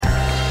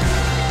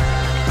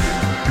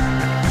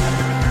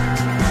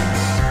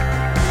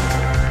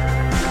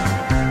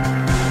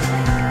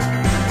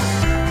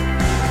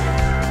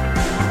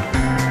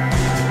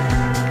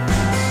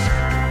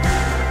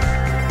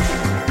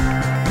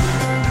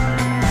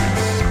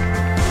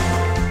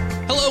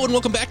and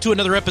welcome back to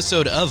another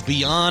episode of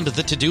Beyond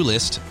the To-Do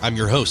List. I'm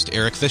your host,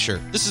 Eric Fisher.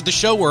 This is the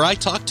show where I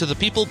talk to the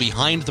people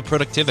behind the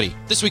productivity.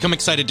 This week, I'm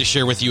excited to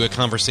share with you a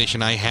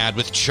conversation I had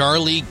with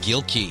Charlie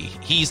Gilkey.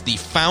 He's the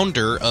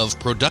founder of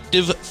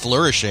Productive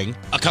Flourishing,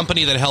 a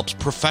company that helps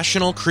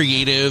professional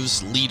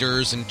creatives,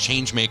 leaders, and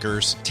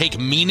changemakers take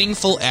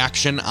meaningful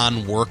action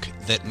on work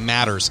that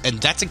matters.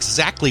 And that's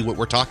exactly what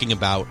we're talking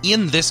about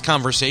in this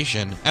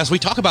conversation as we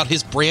talk about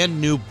his brand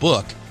new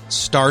book,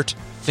 Start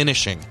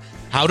Finishing: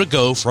 How to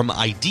Go from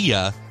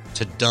Idea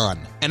to Done.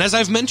 And as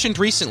I've mentioned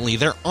recently,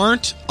 there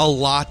aren't a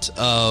lot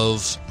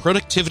of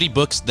productivity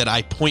books that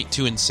I point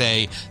to and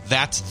say,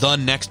 that's the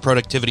next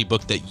productivity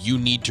book that you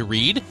need to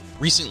read.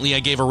 Recently, I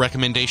gave a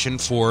recommendation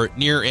for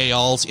Nir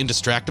Eyal's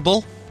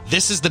Indistractable.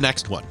 This is the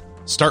next one,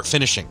 Start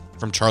Finishing,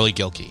 from Charlie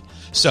Gilkey.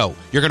 So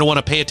you're going to want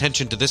to pay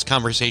attention to this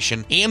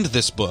conversation and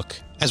this book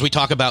as we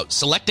talk about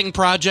selecting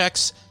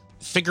projects,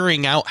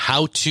 figuring out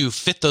how to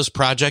fit those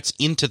projects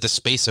into the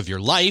space of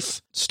your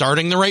life,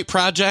 starting the right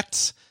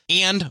projects,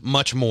 and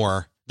much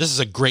more. This is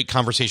a great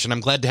conversation. I'm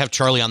glad to have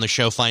Charlie on the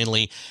show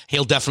finally.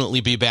 He'll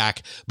definitely be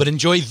back, but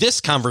enjoy this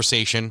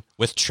conversation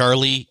with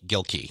Charlie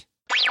Gilkey.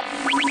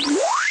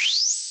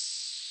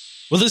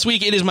 Well, this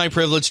week it is my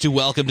privilege to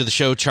welcome to the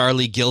show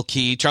Charlie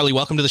Gilkey. Charlie,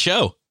 welcome to the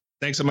show.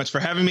 Thanks so much for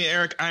having me,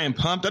 Eric. I am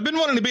pumped. I've been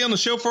wanting to be on the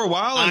show for a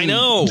while. And I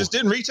know. Just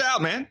didn't reach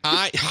out, man.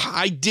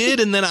 I did,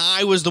 and then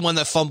I was the one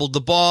that fumbled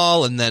the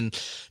ball, and then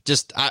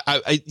just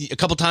a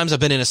couple times I've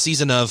been in a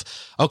season of,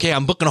 okay,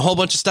 I'm booking a whole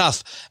bunch of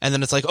stuff, and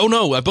then it's like, oh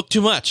no, I booked too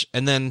much,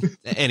 and then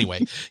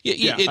anyway,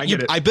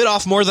 I bit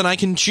off more than I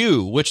can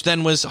chew, which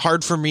then was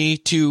hard for me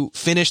to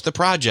finish the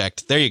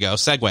project. There you go,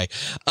 segue.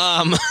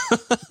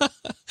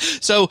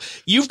 So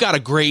you've got a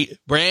great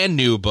brand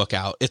new book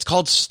out. It's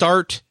called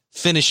Start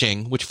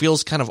Finishing, which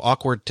feels kind of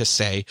awkward to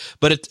say,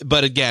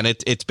 but again,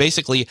 it's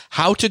basically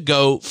how to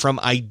go from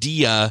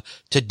idea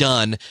to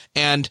done.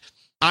 And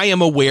I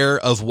am aware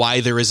of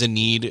why there is a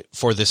need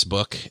for this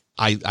book.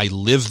 I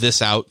live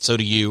this out. So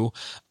do you,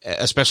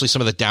 especially some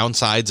of the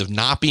downsides of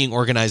not being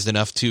organized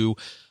enough to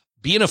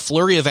be in a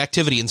flurry of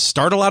activity and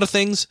start a lot of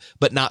things,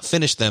 but not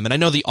finish them. And I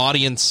know the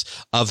audience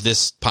of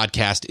this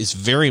podcast is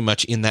very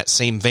much in that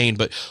same vein,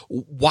 but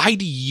why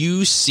do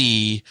you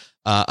see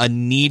a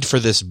need for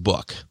this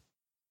book?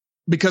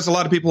 Because a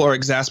lot of people are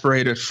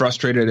exasperated,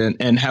 frustrated,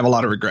 and have a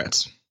lot of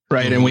regrets,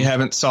 right? Mm-hmm. And we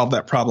haven't solved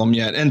that problem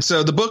yet. And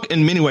so the book,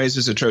 in many ways,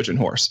 is a Trojan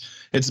horse.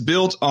 It's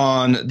built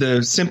on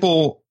the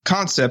simple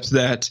concept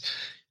that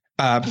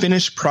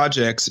finished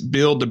projects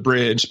build the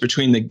bridge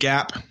between the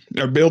gap,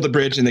 or build the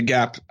bridge in the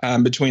gap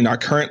between our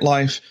current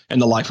life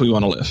and the life we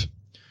want to live,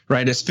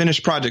 right? It's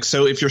finished projects.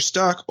 So if you're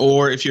stuck,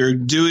 or if you're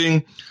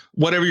doing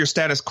whatever your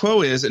status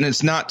quo is, and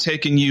it's not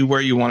taking you where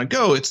you want to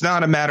go, it's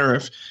not a matter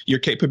of your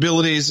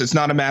capabilities. It's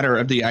not a matter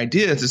of the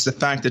ideas. It's the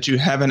fact that you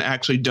haven't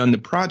actually done the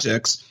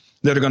projects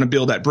that are going to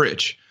build that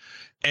bridge.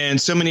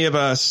 And so many of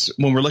us,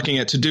 when we're looking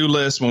at to-do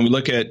lists, when we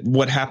look at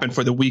what happened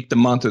for the week, the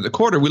month, or the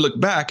quarter, we look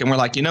back and we're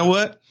like, you know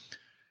what?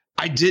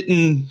 I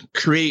didn't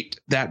create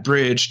that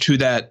bridge to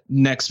that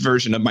next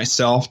version of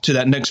myself, to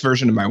that next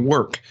version of my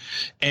work.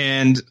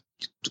 And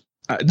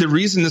the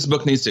reason this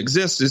book needs to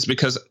exist is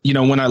because,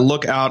 when I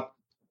look out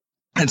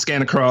and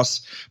scan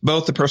across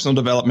both the personal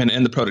development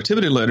and the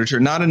productivity literature,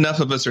 not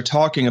enough of us are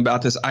talking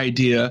about this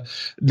idea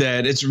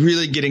that it's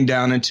really getting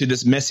down into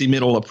this messy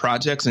middle of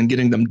projects and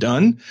getting them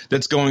done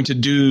that's going to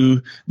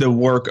do the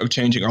work of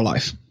changing our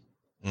life.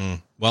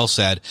 Well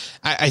said.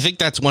 I think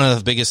that's one of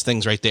the biggest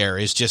things right there,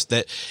 is just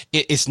that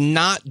it's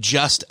not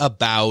just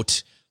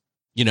about,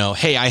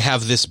 hey, I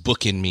have this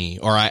book in me,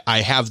 or I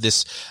have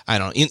this,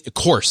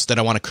 course that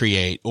I want to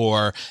create,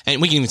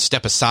 and we can even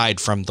step aside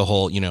from the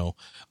whole,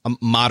 a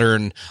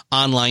modern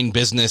online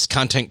business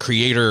content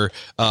creator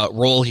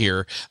role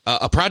here.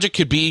 A project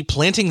could be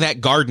planting that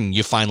garden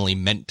you finally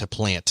meant to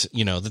plant,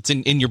 that's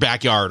in your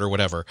backyard or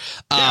whatever.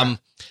 Yeah.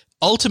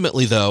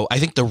 Ultimately, though, I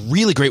think the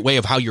really great way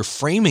of how you're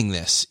framing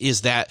this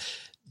is that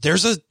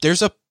there's a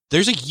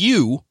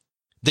you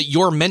that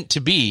you're meant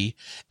to be,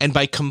 and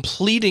by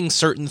completing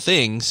certain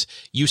things,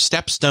 you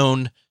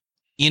stepstone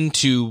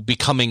into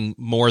becoming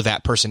more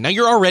that person. Now,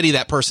 you're already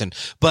that person,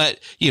 but,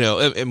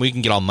 and we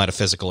can get all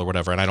metaphysical or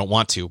whatever, and I don't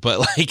want to,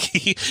 but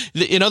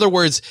in other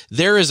words,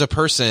 there is a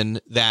person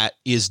that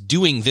is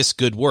doing this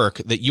good work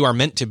that you are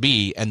meant to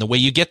be, and the way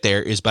you get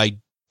there is by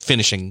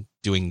finishing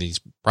doing these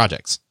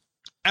projects.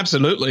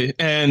 Absolutely.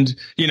 And,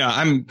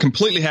 I'm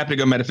completely happy to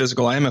go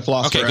metaphysical. I am a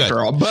philosopher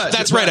after all, but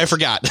that's right. I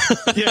forgot.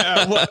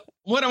 Yeah.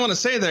 What I want to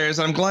say there is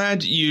I'm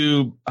glad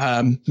you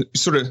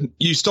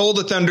you stole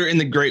the thunder in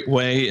the great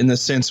way, in the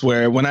sense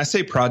where when I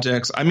say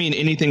projects, I mean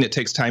anything that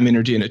takes time,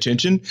 energy, and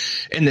attention.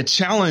 And the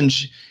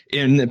challenge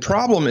and the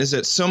problem is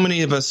that so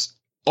many of us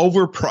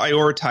over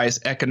prioritize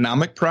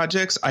economic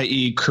projects,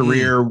 i.e.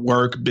 career,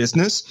 work,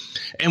 business,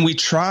 and we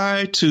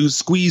try to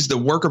squeeze the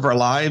work of our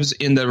lives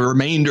in the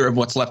remainder of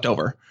what's left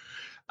over.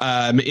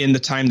 in the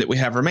time that we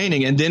have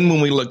remaining. And then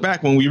when we look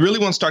back, when we really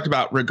want to talk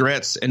about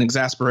regrets and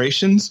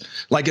exasperations,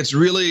 like it's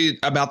really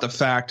about the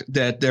fact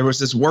that there was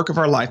this work of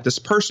our life, this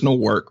personal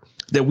work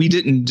that we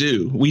didn't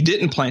do. We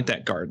didn't plant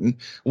that garden.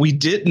 We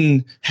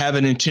didn't have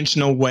an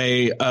intentional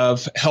way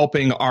of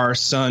helping our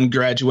son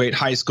graduate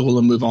high school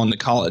and move on to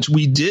college.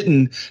 We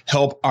didn't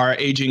help our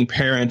aging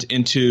parent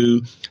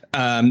into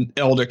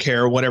elder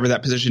care, whatever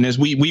that position is.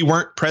 We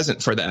weren't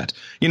present for that.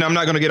 You know, I'm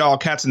not going to get all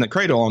cats in the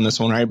cradle on this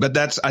one, right? But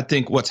that's, I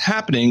think what's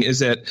happening is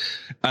that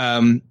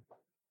when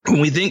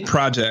we think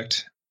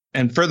project,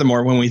 and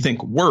furthermore, when we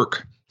think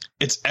work,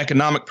 it's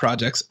economic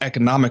projects,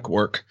 economic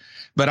work.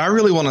 But I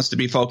really want us to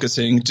be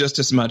focusing just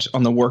as much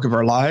on the work of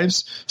our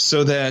lives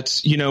so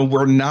that, you know,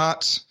 we're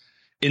not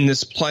in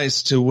this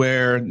place to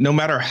where no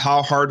matter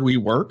how hard we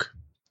work,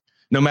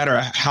 no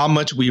matter how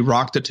much we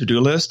rock the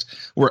to-do list,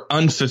 we're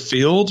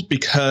unfulfilled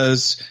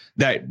because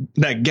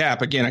that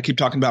gap, again, I keep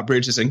talking about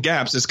bridges and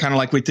gaps. It's kind of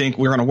like we think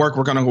we're going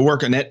to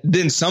work. And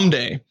then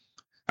someday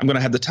I'm going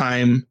to have the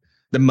time,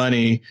 the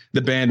money,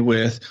 the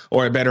bandwidth,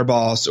 or a better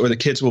boss, or the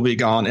kids will be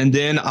gone. And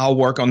then I'll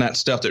work on that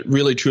stuff that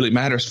really, truly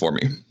matters for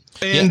me.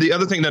 And the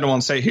other thing that I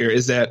want to say here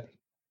is that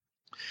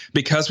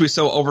because we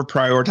so over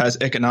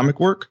prioritize economic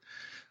work,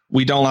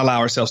 we don't allow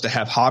ourselves to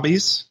have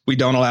hobbies. We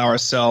don't allow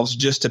ourselves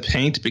just to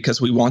paint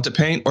because we want to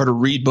paint, or to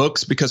read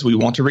books because we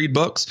want to read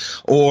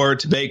books, or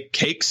to bake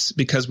cakes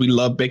because we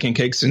love baking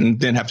cakes and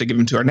then have to give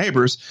them to our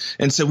neighbors.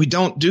 And so we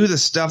don't do the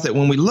stuff that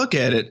when we look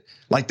at it,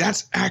 like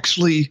that's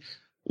actually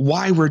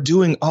why we're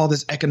doing all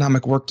this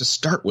economic work to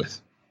start with.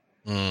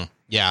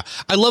 Yeah,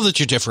 I love that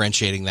you're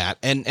differentiating that.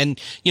 And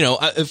you know,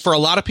 for a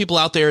lot of people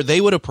out there, they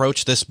would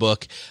approach this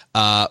book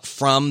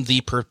from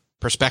the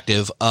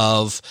perspective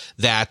of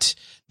that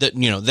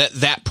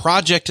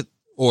project,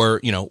 or,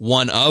 you know,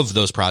 one of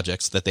those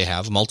projects that they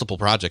have, multiple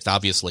projects,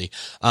 obviously,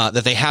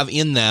 that they have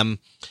in them.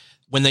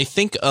 When they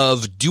think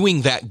of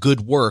doing that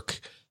good work,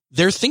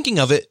 they're thinking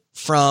of it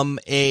from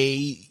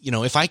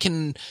if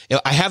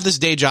I have this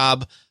day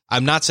job,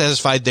 I'm not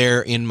satisfied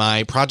there in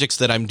my projects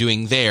that I'm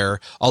doing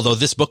there, although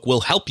this book will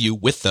help you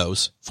with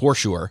those for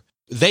sure.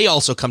 They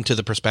also come to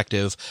the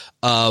perspective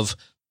of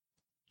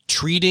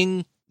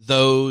treating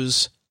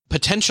those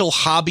potential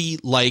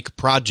hobby-like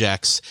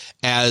projects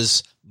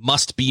as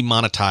must be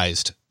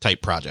monetized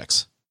type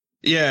projects.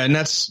 Yeah, and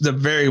that's the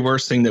very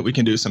worst thing that we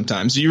can do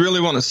sometimes. You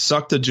really want to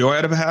suck the joy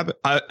out of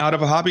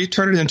a hobby,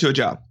 turn it into a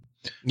job.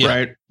 Yeah,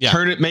 right.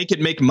 Yeah.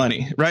 Make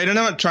money. Right. And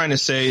I'm not trying to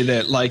say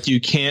that like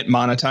you can't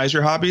monetize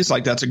your hobbies.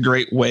 Like that's a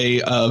great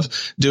way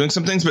of doing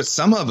some things. But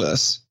some of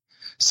us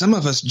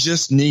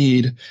just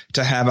need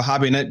to have a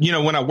hobby. And, you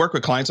know, when I work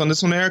with clients on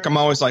this one, Eric, I'm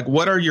always like,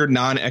 what are your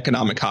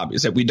non-economic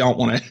hobbies that we don't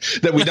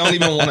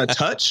even want to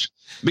touch?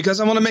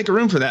 Because I want to make a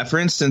room for that. For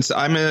instance,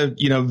 I'm a,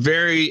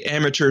 very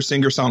amateur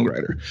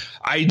singer-songwriter.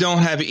 I don't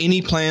have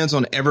any plans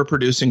on ever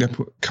producing a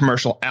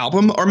commercial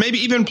album or maybe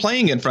even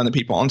playing in front of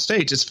people on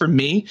stage. It's for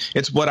me.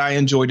 It's what I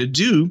enjoy to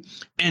do.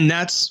 And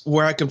that's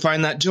where I can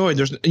find that joy.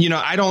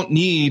 I don't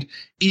need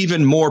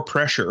even more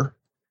pressure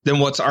than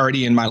what's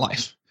already in my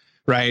life.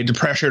 Right. The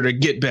pressure to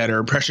get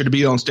better, pressure to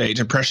be on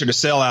stage, and pressure to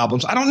sell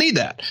albums. I don't need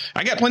that.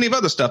 I got plenty of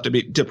other stuff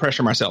to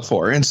pressure myself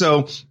for. And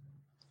so,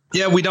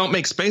 yeah, we don't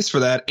make space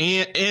for that.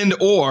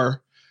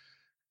 Or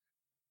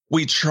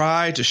we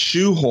try to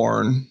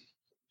shoehorn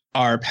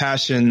our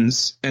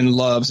passions and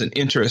loves and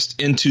interests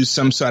into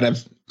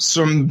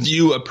some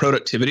view of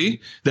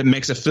productivity that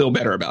makes us feel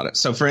better about it.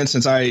 So for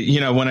instance,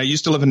 when I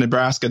used to live in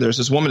Nebraska, there's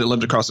this woman that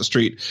lived across the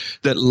street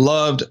that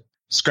loved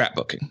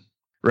scrapbooking.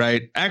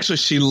 Right. Actually,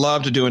 she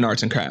loved doing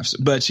arts and crafts,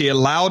 but she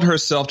allowed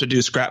herself to do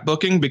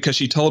scrapbooking because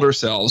she told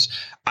herself,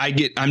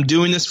 I'm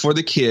doing this for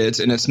the kids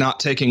and it's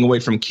not taking away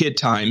from kid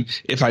time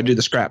if I do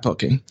the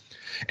scrapbooking.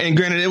 And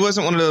granted, it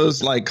wasn't one of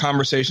those like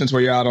conversations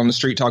where you're out on the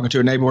street talking to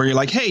a neighbor where you're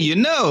like, hey,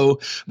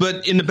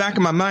 but in the back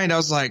of my mind, I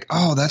was like,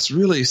 oh, that's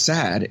really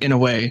sad in a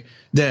way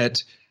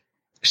that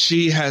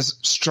she has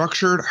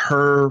structured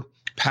her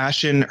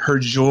passion, her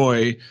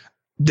joy,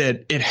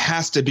 that it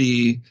has to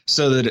be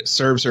so that it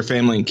serves her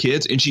family and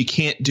kids, and she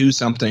can't do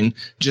something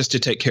just to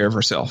take care of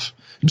herself,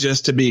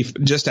 just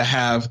to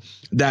have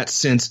that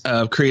sense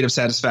of creative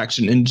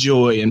satisfaction and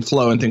joy and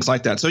flow and things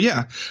like that. So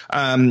yeah,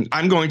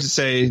 I'm going to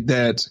say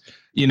that,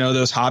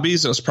 those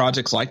hobbies, those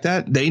projects like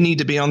that, they need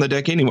to be on the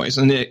deck anyways.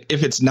 And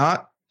if it's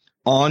not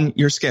on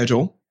your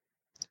schedule,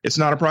 it's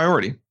not a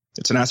priority.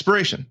 It's an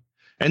aspiration.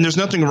 And there's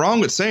nothing wrong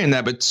with saying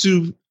that, but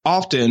too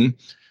often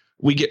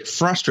we get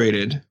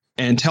frustrated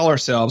and tell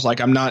ourselves like,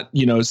 I'm not,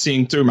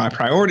 seeing through my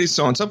priorities,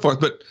 so on and so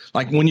forth. But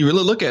like when you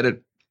really look at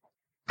it,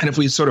 and if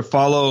we sort of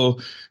follow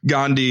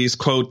Gandhi's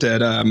quote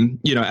that,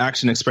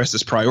 action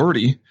expresses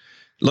priority,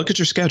 look at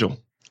your schedule.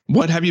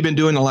 What have you been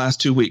doing the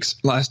last 2 weeks,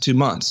 last 2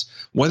 months?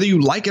 Whether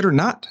you like it or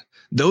not,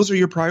 those are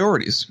your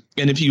priorities.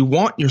 And if you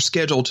want your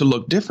schedule to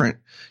look different,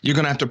 you're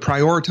going to have to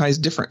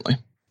prioritize differently.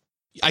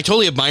 I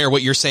totally admire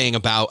what you're saying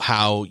about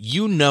how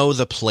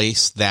the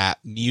place that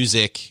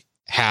music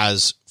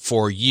has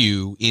for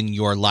you in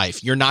your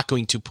life. You're not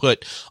going to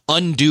put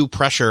undue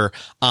pressure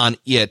on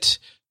it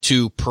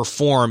to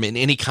perform in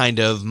any kind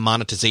of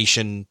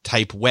monetization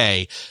type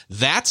way.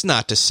 That's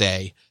not to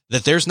say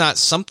that there's not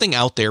something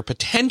out there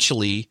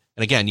potentially.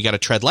 And again, you got to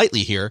tread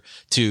lightly here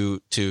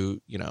to,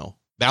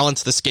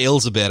 balance the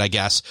scales a bit, I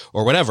guess,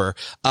 or whatever,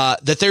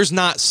 that there's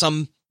not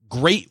some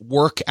great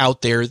work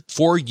out there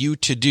for you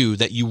to do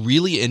that you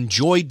really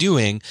enjoy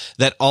doing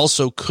that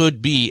also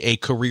could be a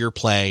career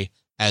play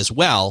as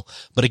well.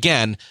 But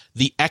again,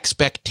 the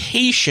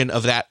expectation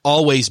of that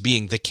always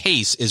being the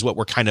case is what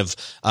we're kind of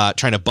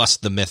trying to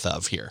bust the myth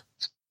of here.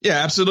 Yeah,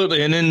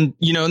 absolutely. And then,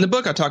 in the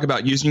book, I talk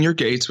about using your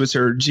gates, which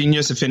are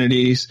genius,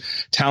 affinities,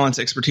 talents,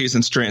 expertise,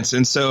 and strengths.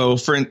 And so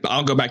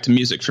I'll go back to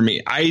music for me.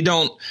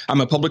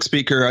 I'm a public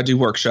speaker. I do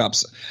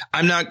workshops.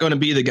 I'm not going to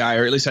be the guy,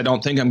 or at least I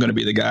don't think I'm going to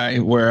be the guy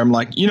where I'm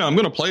like, I'm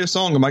going to play a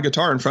song on my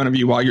guitar in front of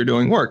you while you're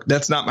doing work.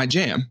 That's not my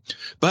jam.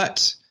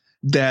 But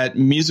that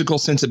musical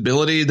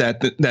sensibility,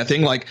 that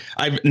thing, like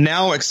I've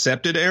now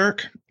accepted,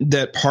 Eric,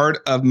 that part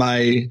of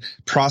my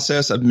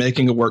process of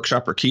making a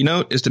workshop or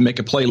keynote is to make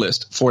a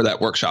playlist for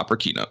that workshop or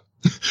keynote.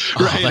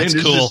 Right. Oh, that's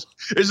and cool.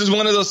 It's just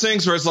one of those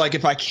things where it's like,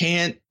 if I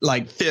can't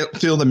like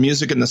feel the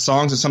music and the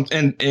songs and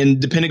something,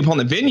 and depending upon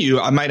the venue,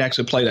 I might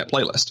actually play that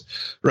playlist.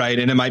 Right.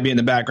 And it might be in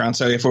the background.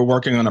 So if we're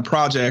working on a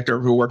project or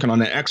if we're working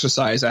on an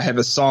exercise, I have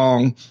a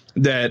song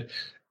that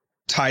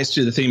ties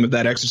to the theme of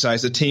that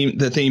exercise, the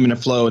theme and the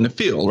flow and the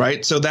feel,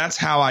 right? So that's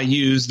how I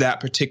use that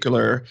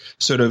particular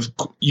sort of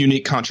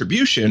unique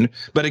contribution.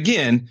 But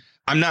again,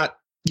 I'm not,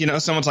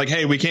 someone's like,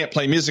 hey, we can't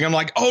play music. I'm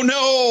like, oh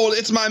no,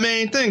 it's my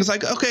main thing. It's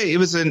like, okay, it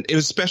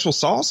was special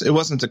sauce. It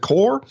wasn't the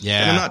core.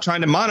 Yeah. And I'm not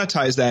trying to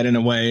monetize that in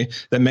a way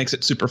that makes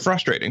it super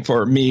frustrating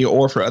for me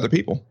or for other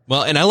people.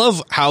 Well, and I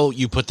love how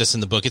you put this in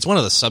the book. It's one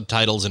of the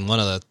subtitles in one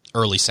of the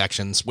early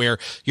sections where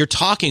you're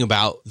talking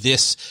about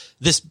this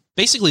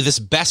basically this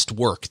best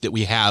work that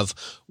we have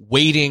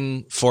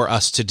waiting for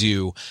us to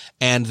do.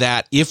 And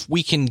that if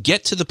we can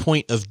get to the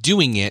point of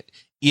doing it,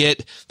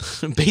 it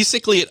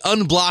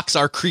unblocks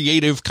our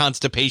creative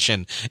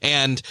constipation,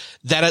 and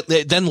that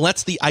it then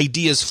lets the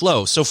ideas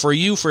flow. So for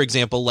you, for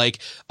example, like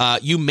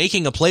you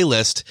making a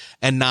playlist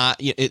and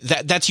not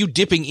that's you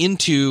dipping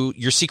into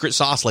your secret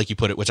sauce, like you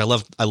put it, which I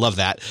love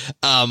that.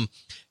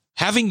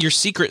 Having your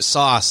secret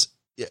sauce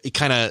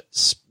kind of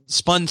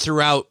spun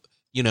throughout,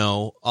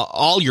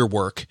 all your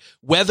work,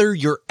 whether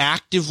you're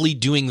actively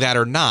doing that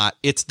or not.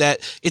 It's that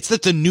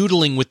the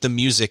noodling with the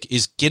music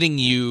is getting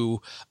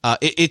you,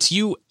 it's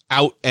you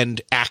out and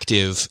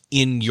active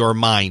in your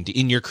mind,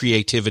 in your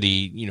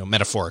creativity,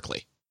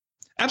 metaphorically.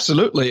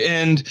 Absolutely.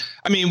 And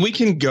I mean, we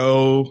can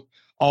go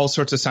all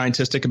sorts of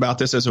scientific about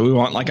this as we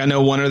want. Like, I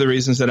know one of the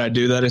reasons that I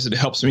do that is it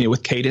helps me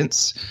with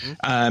cadence,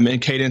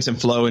 and cadence and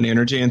flow and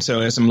energy. And so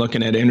as I'm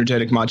looking at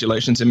energetic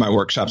modulations in my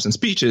workshops and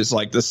speeches,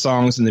 like the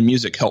songs and the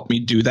music help me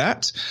do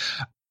that.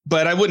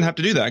 But I wouldn't have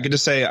to do that. I could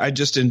just say, I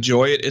just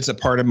enjoy it. It's a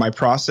part of my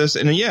process.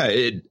 And yeah,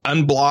 it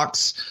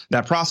unblocks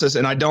that process.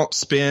 And I don't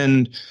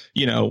spend,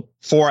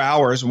 4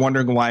 hours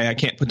wondering why I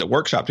can't put the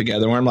workshop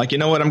together, where I'm like, you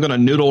know what, I'm going to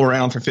noodle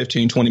around for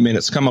 15, 20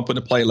 minutes, come up with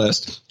a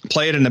playlist,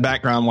 play it in the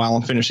background while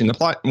I'm finishing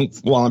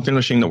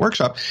the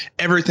workshop.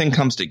 Everything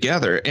comes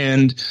together.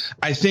 And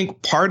I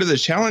think part of the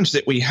challenge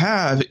that we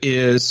have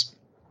is,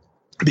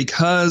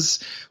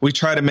 because we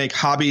try to make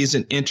hobbies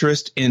and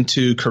interest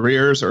into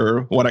careers,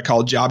 or what I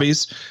call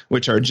jobbies,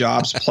 which are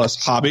jobs plus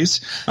hobbies.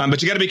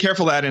 But you got to be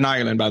careful of that in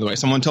Ireland, by the way.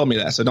 Someone told me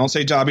that. So don't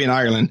say jobby in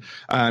Ireland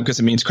because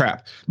it means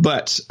crap.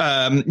 But, for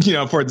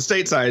those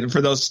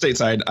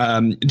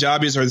stateside,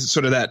 jobbies are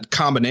sort of that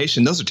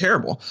combination. Those are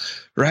terrible,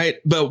 right?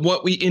 But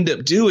what we end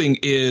up doing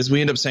is we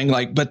end up saying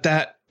like, but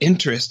that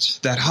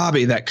interest, that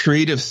hobby, that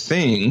creative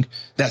thing,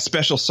 that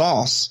special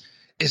sauce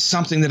is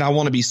something that I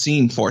want to be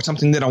seen for. It's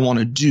something that I want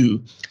to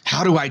do.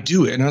 How do I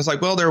do it? And I was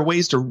like, well, there are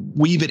ways to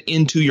weave it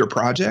into your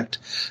project.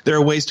 There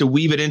are ways to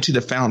weave it into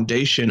the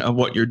foundation of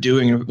what you're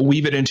doing,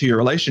 weave it into your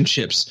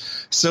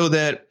relationships, so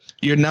that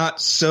you're not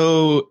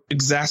so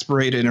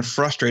exasperated and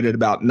frustrated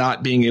about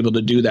not being able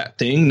to do that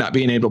thing, not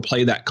being able to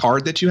play that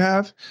card that you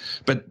have.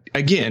 But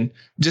again,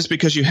 just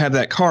because you have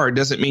that card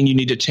doesn't mean you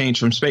need to change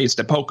from spades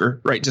to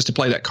poker, right? Just to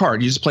play that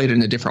card. You just play it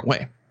in a different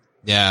way.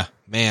 Yeah,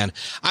 man.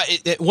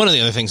 One of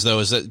the other things though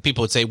is that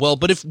people would say, well,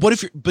 but if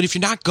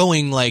you're not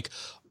going like,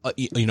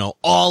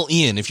 all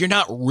in, if you're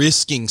not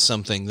risking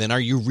something, then are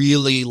you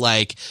really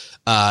like,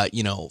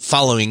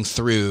 following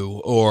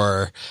through?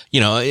 Or,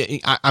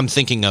 I'm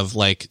thinking of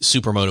like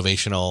super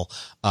motivational,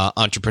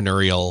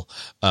 entrepreneurial,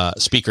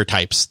 speaker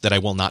types that I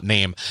will not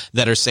name,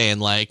 that are saying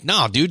like,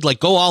 no, dude, like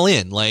go all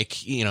in.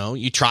 Like,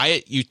 you try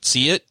it, you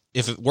see it.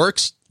 If it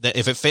works, that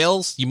if it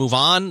fails, you move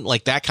on,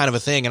 like that kind of a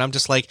thing. And I'm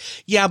just like,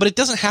 yeah, but it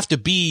doesn't have to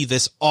be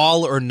this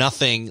all or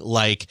nothing,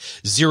 like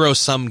zero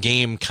sum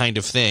game kind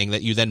of thing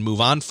that you then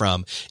move on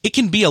from. It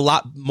can be a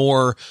lot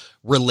more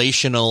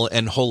relational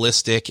and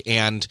holistic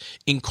and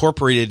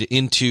incorporated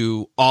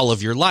into all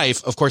of your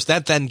life. Of course,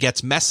 that then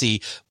gets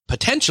messy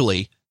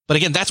potentially. But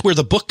again, that's where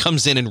the book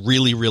comes in and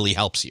really, really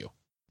helps you.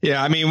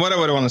 Yeah, I mean, what I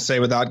would want to say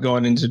without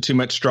going into too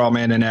much straw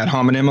man and ad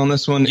hominem on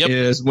this one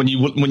is when you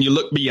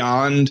look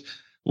beyond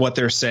what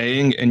they're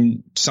saying,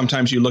 and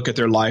sometimes you look at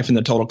their life in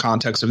the total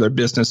context of their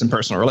business and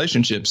personal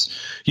relationships,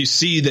 you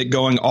see that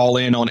going all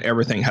in on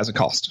everything has a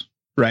cost.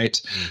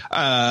 Right.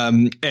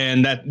 And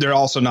that they're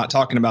also not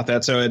talking about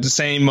that. So the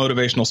same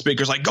motivational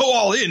speakers like, go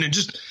all in and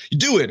just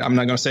do it. I'm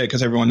not going to say it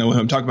because everyone knows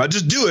who I'm talking about.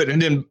 Just do it.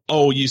 And then,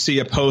 you see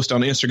a post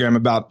on Instagram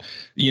about,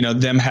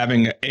 them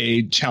having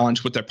a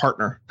challenge with their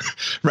partner,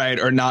 right,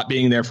 or not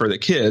being there for the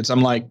kids.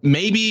 I'm like,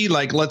 maybe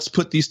let's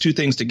put these two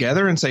things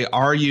together and say,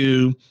 are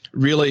you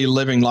really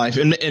living life?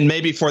 And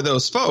maybe for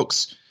those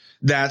folks,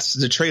 that's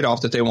the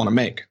trade-off that they want to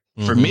make.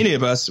 For many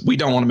of us, we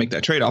don't want to make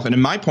that trade-off.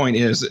 And my point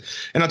is,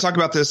 and I talk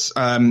about this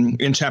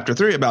in chapter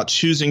 3 about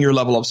choosing your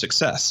level of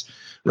success,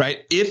 right?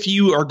 If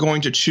you are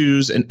going to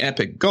choose an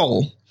epic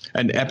goal,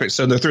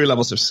 so there are 3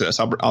 levels of success.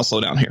 I'll slow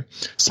down here.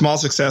 Small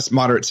success,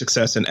 moderate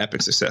success, and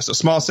epic success. So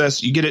small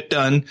success, you get it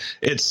done.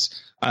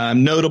 It's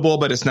notable,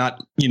 but it's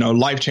not,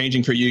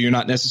 life-changing for you. You're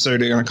not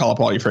necessarily going to call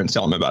up all your friends,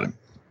 tell them about it.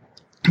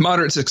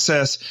 Moderate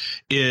success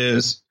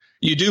is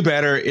you do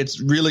better. It's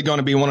really going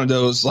to be one of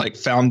those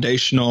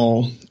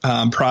foundational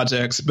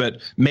projects, but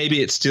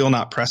maybe it's still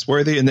not press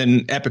worthy. And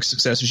then epic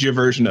success is your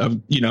version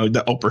of,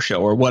 the Oprah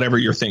show or whatever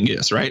your thing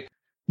is, right?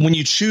 When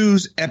you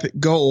choose epic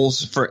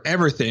goals for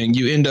everything,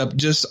 you end up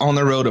just on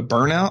the road of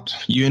burnout.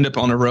 You end up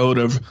on the road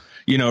of,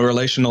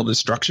 relational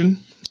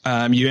destruction.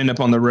 You end up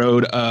on the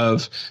road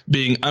of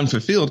being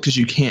unfulfilled because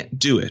you can't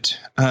do it.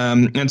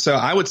 And so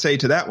I would say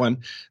to that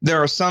one,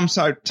 there are some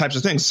types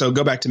of things. So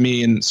go back to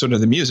me and sort of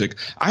the music.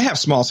 I have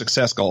small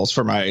success goals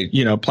for my,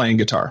 playing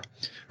guitar,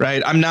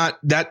 right? I'm not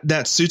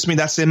that suits me.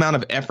 That's the amount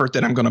of effort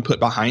that I'm going to put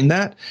behind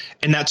that.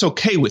 And that's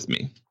okay with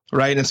me.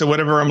 Right. And so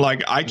whatever I'm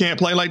like, I can't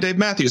play like Dave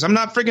Matthews. I'm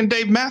not freaking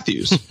Dave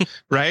Matthews.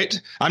 Right.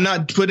 I'm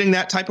not putting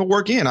that type of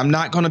work in. I'm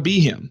not going to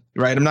be him.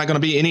 Right. I'm not going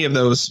to be any of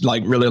those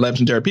really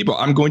legendary people.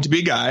 I'm going to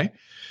be a guy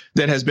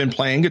that has been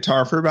playing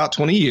guitar for about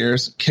 20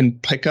 years, can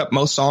pick up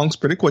most songs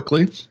pretty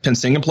quickly, can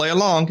sing and play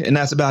along, and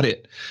that's about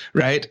it,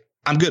 right?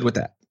 I'm good with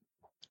that.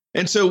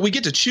 And so we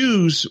get to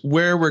choose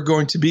where we're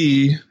going to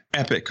be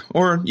epic.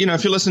 Or,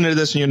 if you're listening to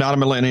this and you're not a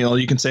millennial,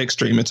 you can say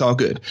extreme. It's all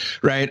good,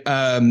 right?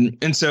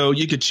 And so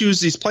you could choose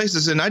these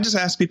places. And I just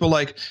ask people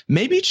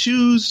maybe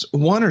choose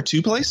 1 or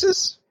 2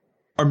 places,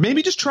 or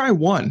maybe just try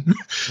one.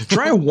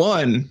 Try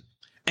one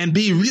and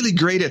be really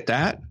great at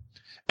that.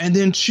 And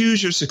then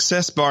choose your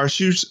success bar,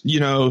 choose,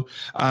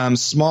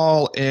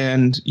 small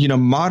and,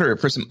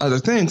 moderate for some other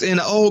things. And,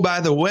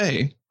 by the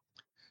way,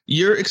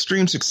 your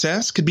extreme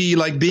success could be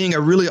like being a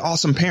really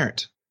awesome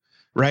parent,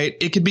 right?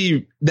 It could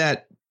be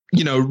that,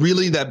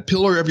 really that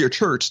pillar of your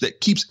church that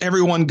keeps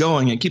everyone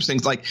going and keeps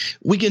things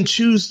we can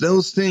choose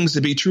those things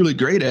to be truly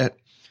great at.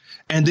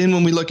 And then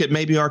when we look at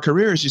maybe our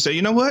careers, you say,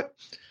 you know what?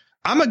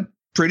 I'm a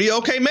pretty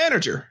okay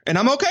manager and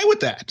I'm okay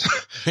with that,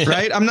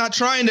 right? I'm not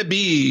trying to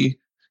be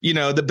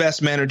the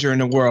best manager in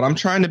the world. I'm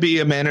trying to be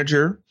a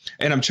manager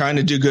and I'm trying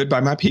to do good by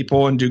my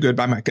people and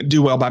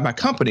do well by my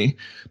company.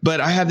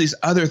 But I have these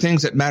other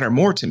things that matter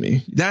more to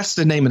me. That's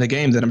the name of the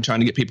game that I'm trying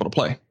to get people to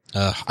play.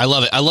 I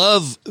love it. I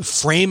love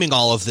framing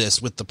all of this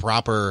with the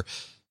proper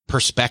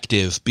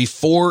perspective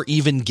before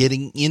even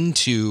getting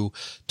into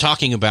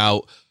talking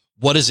about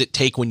what does it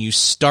take when you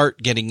start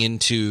getting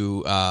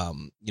into,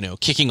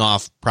 kicking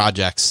off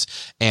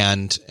projects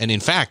and in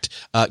fact,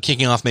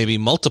 kicking off maybe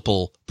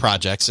multiple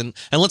projects and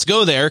let's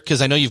go there.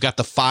 Cause I know you've got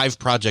the 5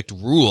 project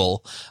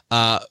rule.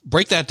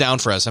 Break that down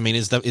for us. I mean,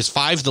 is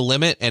 5 the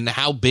limit, and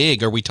how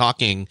big are we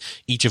talking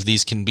each of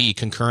these can be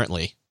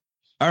concurrently?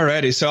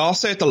 Alrighty, so I'll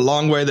say it the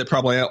long way that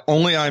probably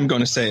only I'm going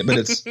to say it, but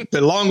it's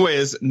the long way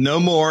is no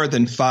more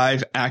than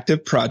 5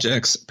 active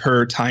projects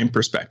per time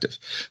perspective.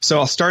 So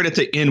I'll start at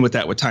the end with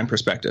that, with time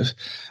perspective.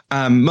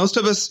 Most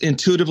of us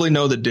intuitively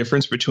know the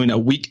difference between a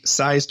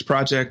week-sized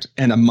project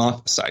and a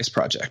month-sized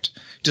project,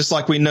 just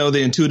like we know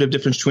the intuitive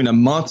difference between a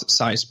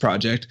month-sized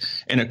project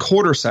and a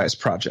quarter-sized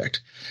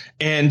project.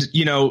 And,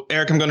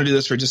 Eric, I'm going to do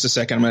this for just a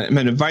second. I'm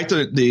going to invite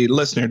the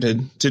listener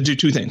to do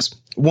 2 things.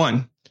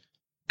 1,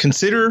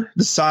 consider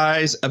the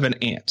size of an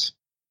ant,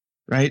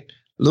 right?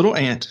 Little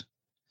ant.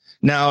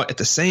 Now, at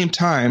the same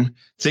time,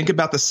 think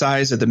about the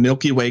size of the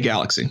Milky Way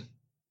galaxy.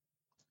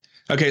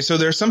 Okay, so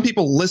there are some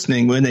people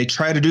listening when they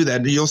try to do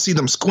that. You'll see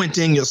them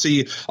squinting. You'll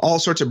see all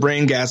sorts of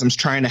brain gasms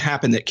trying to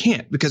happen that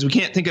can't, because we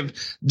can't think of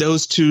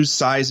those 2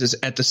 sizes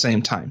at the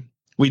same time.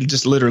 We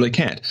just literally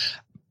can't.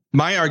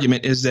 My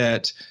argument is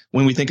that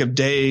when we think of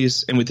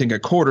days and we think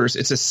of quarters,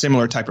 it's a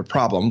similar type of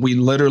problem. We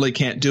literally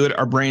can't do it.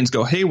 Our brains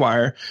go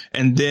haywire,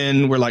 and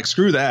then we're like,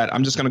 screw that.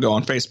 I'm just going to go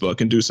on Facebook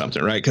and do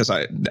something, right? Because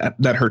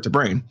that hurt the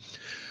brain.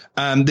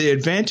 The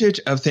advantage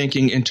of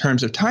thinking in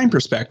terms of time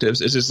perspectives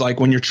is like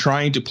when you're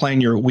trying to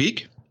plan your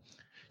week,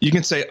 you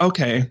can say,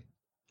 okay,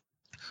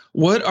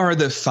 what are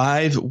the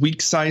 5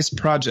 week-sized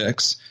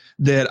projects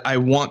that I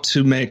want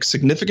to make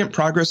significant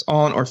progress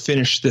on or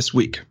finish this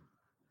week?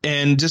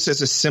 And just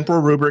as a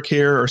simple rubric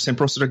here, or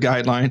simple sort of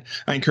guideline,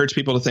 I encourage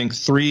people to think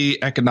 3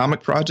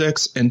 economic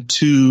projects and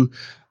 2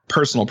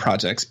 personal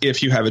projects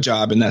if you have a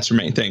job and that's your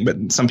main thing.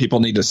 But some people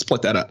need to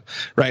split that up,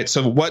 right?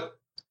 So what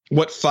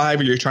 5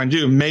 are you trying to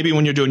do? Maybe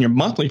when you're doing your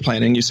monthly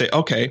planning, you say,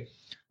 okay,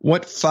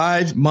 what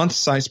 5-month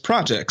size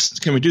projects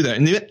can we do that?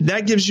 And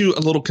that gives you a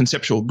little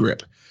conceptual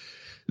grip.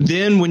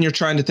 Then when you're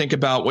trying to think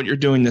about what you're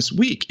doing this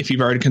week, if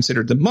you've already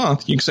considered the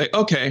month, you can say,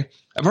 okay,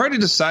 I've already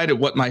decided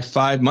what my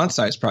 5-month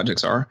size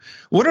projects are.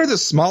 What are the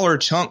smaller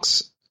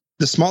chunks,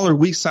 the smaller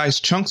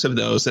week-sized chunks of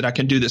those that I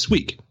can do this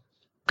week?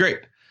 Great.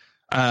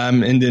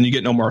 And then you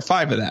get no more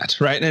 5 of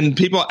that, right? And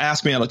people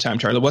ask me all the time,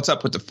 Charlie, what's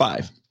up with the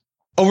 5?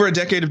 Over a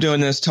decade of doing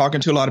this,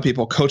 talking to a lot of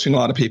people, coaching a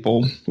lot of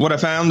people, what I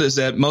found is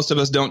that most of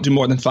us don't do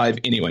more than 5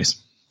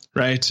 anyways,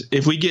 right?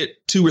 If we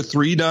get 2 or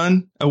 3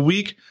 done a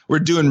week, we're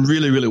doing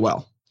really, really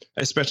well,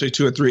 especially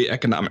 2 or 3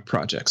 economic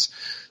projects.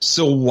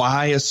 So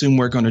why assume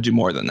we're going to do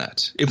more than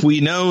that? If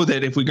we know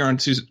that if we're going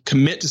to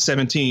commit to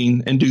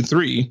 17 and do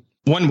 3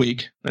 one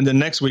week, and then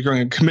next week we're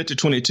going to commit to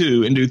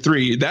 22 and do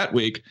 3 that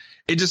week,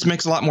 it just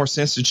makes a lot more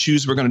sense to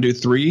choose we're going to do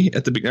 3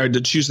 at the or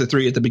to choose the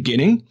 3 at the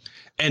beginning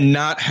and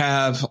not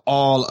have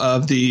all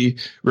of the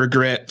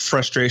regret,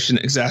 frustration,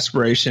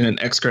 exasperation, and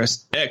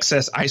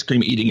excess ice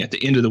cream eating at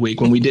the end of the week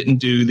when we didn't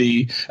do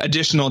the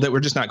additional that we're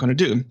just not going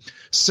to do.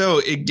 So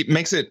it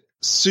makes it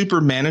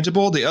super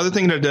manageable. The other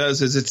thing that it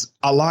does is it's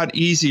a lot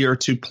easier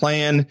to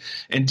plan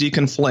and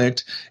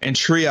deconflict and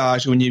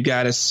triage when you've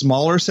got a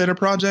smaller set of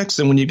projects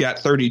than when you've got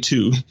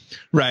 32,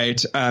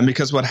 right?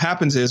 Because what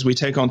happens is we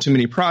take on too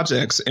many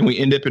projects and we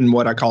end up in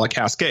what I call a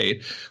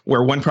cascade,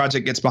 where one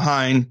project gets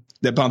behind,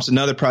 that bumps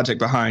another project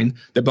behind,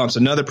 that bumps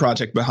another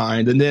project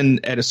behind. And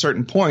then at a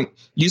certain point,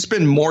 you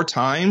spend more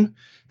time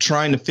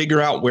trying to figure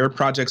out where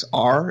projects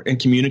are and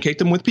communicate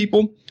them with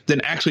people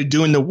than actually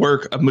doing the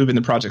work of moving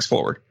the projects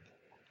forward.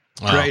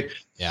 Wow. Right.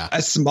 Yeah.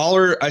 A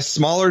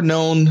smaller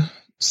known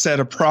set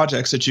of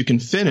projects that you can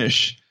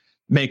finish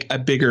make a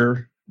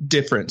bigger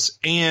difference.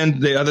 And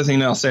the other thing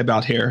that I'll say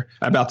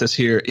about this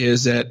here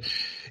is that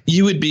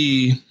you would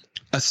be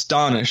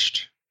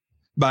astonished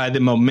by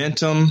the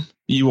momentum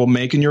you will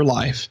make in your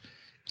life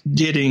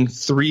getting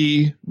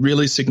 3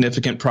 really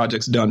significant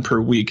projects done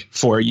per week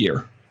for a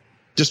year.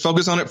 Just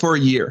focus on it for a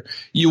year.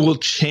 You will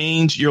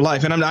change your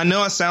life. And I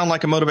know I sound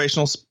like a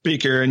motivational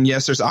speaker, and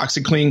yes, there's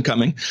OxyClean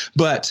coming,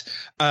 but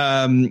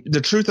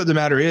the truth of the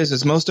matter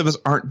is most of us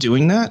aren't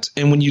doing that.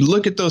 And when you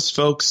look at those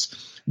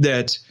folks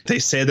that they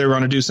say they're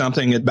going to do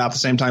something about the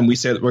same time we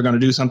say that we're going to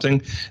do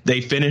something, they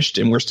finished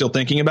and we're still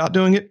thinking about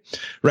doing it,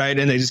 right?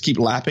 And they just keep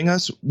lapping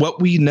us.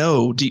 What we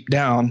know deep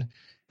down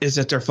is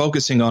that they're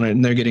focusing on it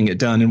and they're getting it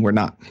done and we're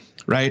not,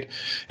 right?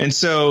 And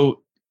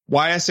so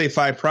why I say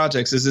 5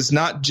 projects is it's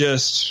not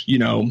just,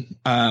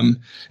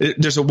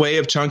 there's a way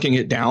of chunking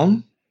it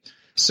down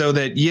so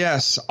that,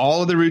 yes,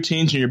 all of the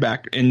routines in your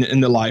back in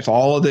the life,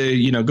 all of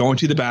the, going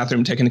to the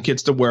bathroom, taking the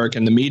kids to work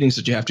and the meetings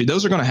that you have to,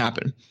 those are going to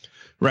happen.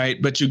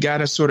 Right. But you got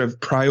to sort of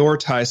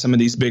prioritize some of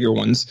these bigger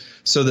ones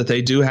so that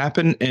they do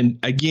happen. And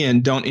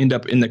again, don't end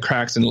up in the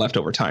cracks and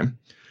leftover time.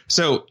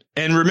 So,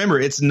 and remember,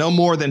 it's no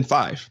more than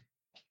 5.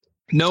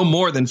 No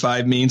more than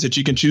 5 means that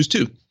you can choose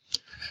 2.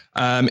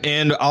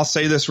 And I'll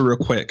say this real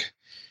quick.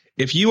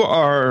 If you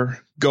are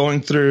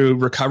going through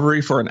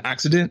recovery for an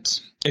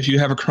accident, if you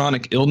have a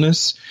chronic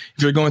illness,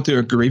 if you're going through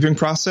a grieving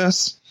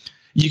process,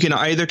 you can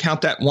either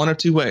count that one or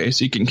 2 ways.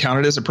 You can count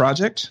it as a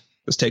project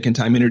that's taking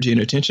time, energy,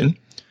 and attention,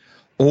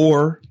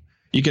 or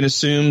you can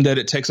assume that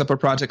it takes up a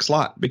project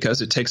slot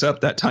because it takes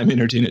up that time,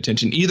 energy, and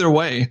attention. Either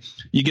way,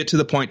 you get to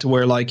the point to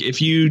where, like,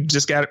 if you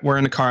just were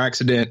in a car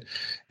accident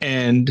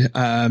and,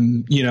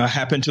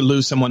 happen to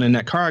lose someone in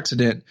that car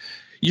accident,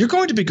 you're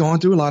going to be going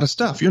through a lot of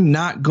stuff. You're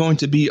not going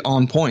to be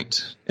on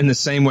point in the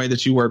same way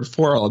that you were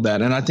before all of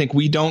that. And I think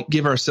we don't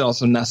give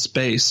ourselves enough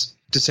space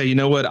to say, you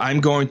know what,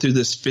 I'm going through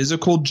this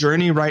physical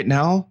journey right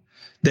now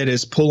that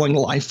is pulling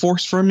life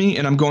force from me.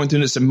 And I'm going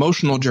through this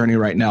emotional journey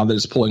right now that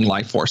is pulling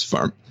life force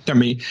from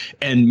me.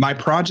 And my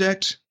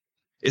project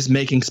is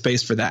making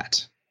space for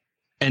that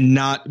and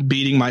not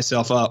beating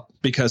myself up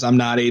because I'm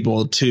not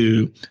able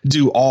to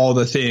do all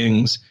the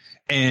things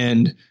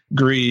and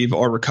grieve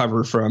or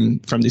recover from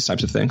these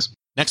types of things.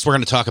 Next, we're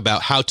going to talk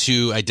about how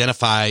to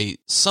identify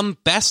some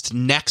best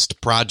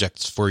next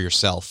projects for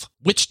yourself.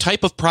 Which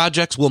type of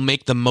projects will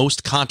make the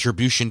most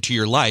contribution to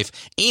your life,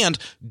 and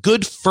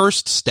good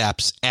first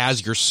steps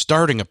as you're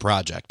starting a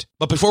project.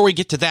 But before we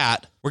get to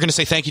that, we're going to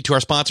say thank you to our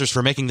sponsors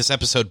for making this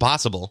episode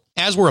possible.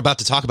 As we're about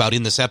to talk about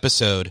in this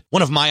episode,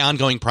 one of my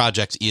ongoing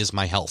projects is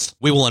my health.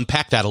 We will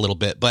unpack that a little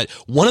bit, but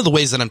one of the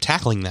ways that I'm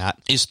tackling that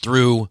is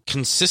through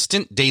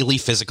consistent daily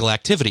physical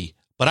activity.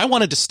 But I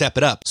wanted to step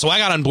it up, so I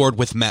got on board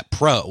with Met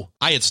Pro.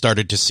 I had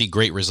started to see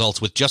great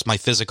results with just my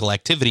physical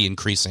activity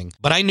increasing,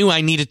 but I knew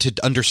I needed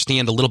to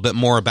understand a little bit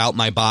more about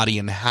my body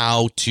and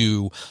how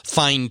to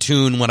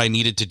fine-tune what I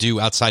needed to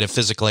do outside of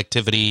physical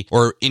activity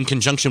or in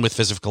conjunction with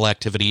physical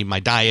activity, my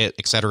diet,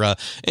 etc.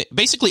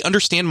 Basically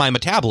understand my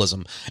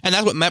metabolism, and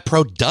that's what Met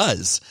Pro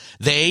does.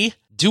 They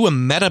do a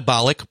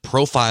metabolic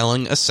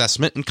profiling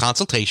assessment and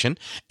consultation,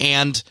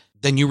 and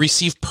then you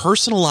receive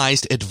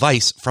personalized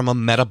advice from a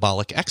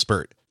metabolic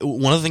expert.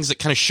 One of the things that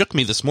kind of shook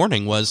me this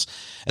morning was,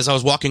 as I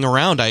was walking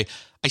around, I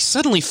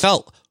suddenly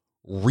felt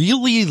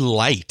really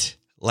light.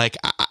 Like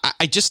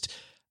I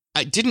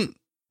didn't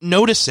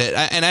notice it,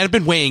 and I'd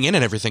been weighing in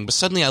and everything, but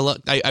suddenly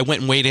I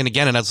went and weighed in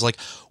again, and I was like,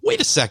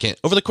 wait a second.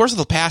 Over the course of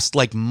the past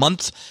like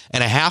month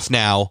and a half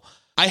now,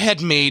 I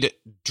had made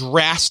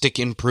drastic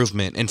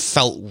improvement and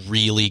felt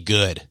really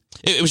good.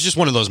 It was just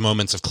one of those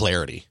moments of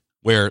clarity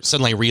where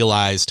suddenly I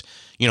realized,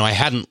 I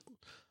hadn't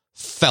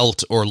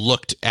felt or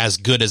looked as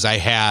good as I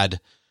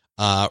had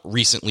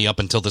recently up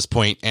until this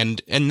point,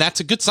 and that's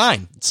a good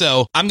sign.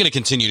 So I'm going to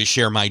continue to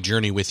share my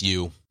journey with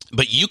you,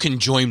 but you can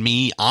join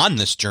me on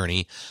this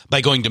journey by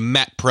going to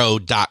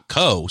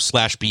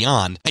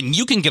metpro.co/beyond, and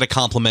you can get a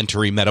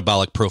complimentary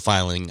metabolic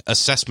profiling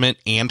assessment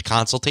and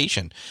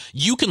consultation.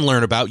 You can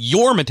learn about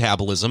your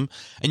metabolism,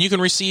 and you can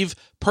receive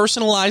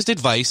personalized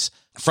advice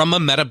from a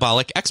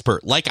metabolic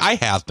expert like I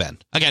have been.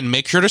 Again,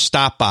 make sure to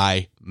stop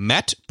by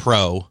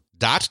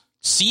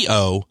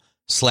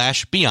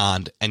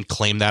metpro.co/beyond and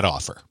claim that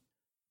offer.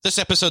 This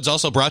episode's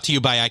also brought to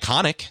you by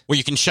Iconic, where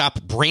you can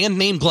shop brand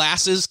name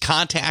glasses,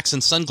 contacts,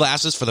 and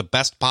sunglasses for the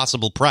best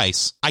possible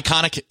price.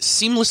 Iconic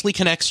seamlessly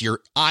connects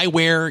your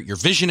eyewear, your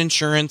vision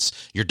insurance,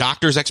 your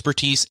doctor's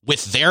expertise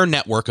with their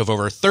network of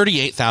over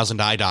 38,000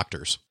 eye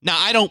doctors. Now,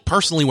 I don't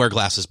personally wear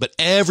glasses, but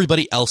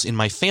everybody else in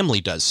my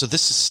family does, so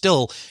this is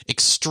still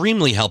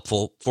extremely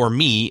helpful for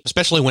me,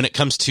 especially when it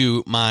comes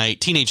to my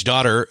teenage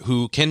daughter,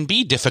 who can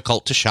be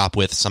difficult to shop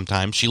with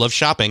sometimes. She loves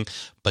shopping,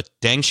 but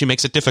dang, she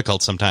makes it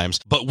difficult sometimes.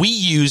 But we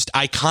used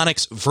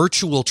Iconic's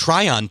virtual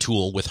try-on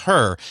tool with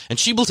her, and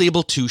she was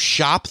able to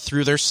shop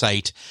through their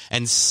site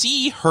and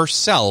see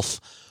herself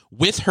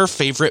with her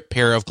favorite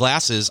pair of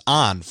glasses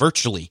on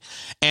virtually.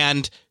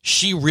 And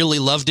she really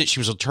loved it. She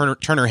was able to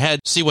turn her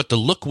head, see what the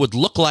look would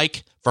look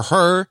like for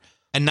her.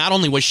 And not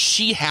only was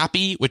she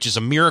happy, which is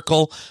a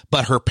miracle,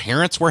 but her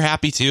parents were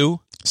happy too.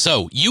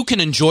 So you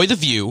can enjoy the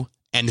view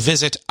and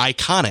visit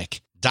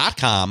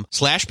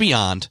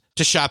iconic.com/beyond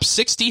to shop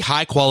 60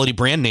 high-quality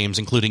brand names,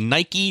 including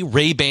Nike,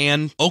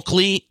 Ray-Ban,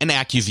 Oakley, and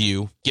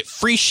AccuView. Get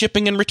free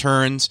shipping and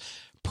returns,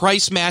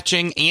 price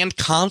matching, and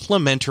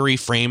complimentary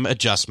frame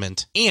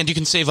adjustment. And you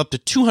can save up to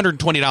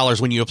 $220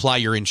 when you apply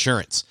your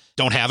insurance.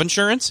 Don't have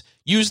insurance?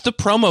 Use the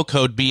promo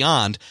code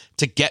BEYOND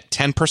to get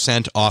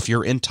 10% off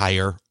your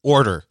entire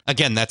order.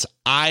 Again, that's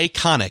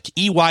Iconic,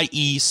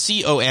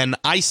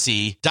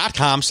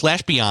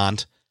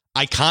 EYECONIC.com/beyond.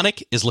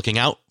 Iconic is looking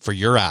out for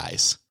your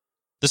eyes.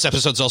 This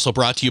episode is also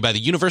brought to you by the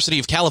University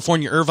of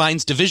California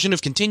Irvine's Division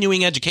of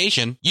Continuing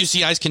Education.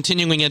 UCI's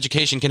continuing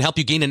education can help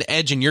you gain an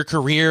edge in your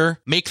career,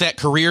 make that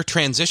career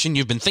transition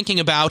you've been thinking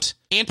about,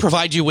 and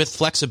provide you with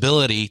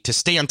flexibility to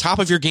stay on top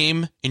of your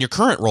game in your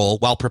current role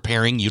while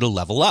preparing you to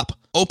level up.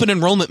 Open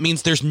enrollment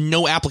means there's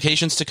no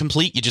applications to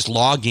complete. You just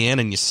log in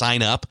and you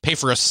sign up, pay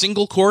for a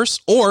single course,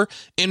 or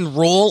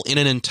enroll in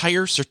an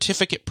entire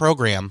certificate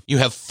program. You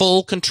have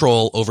full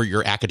control over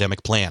your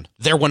academic plan.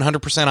 Their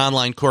 100%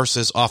 online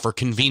courses offer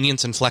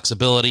convenience and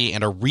flexibility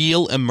and a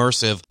real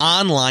immersive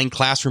online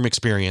classroom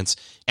experience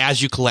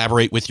as you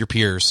collaborate with your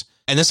peers.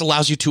 And this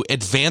allows you to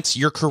advance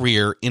your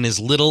career in as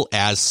little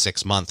as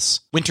 6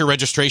 months. Winter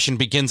registration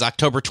begins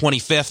October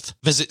 25th.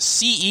 Visit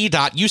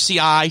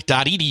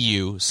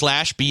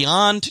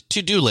ce.uci.edu/beyond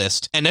to-do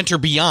list and enter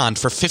Beyond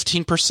for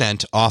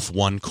 15% off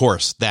one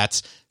course.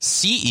 That's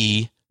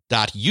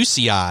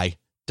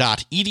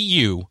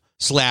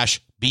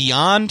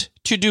ce.uci.edu/beyond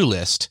to-do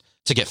list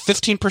to get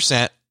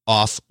 15%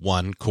 off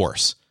one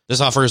course.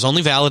 This offer is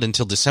only valid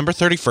until December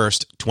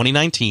 31st,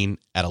 2019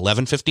 at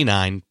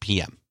 11:59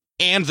 p.m.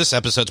 And this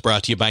episode's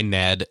brought to you by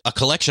Ned, a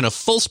collection of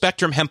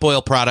full-spectrum hemp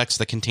oil products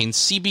that contain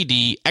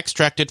CBD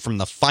extracted from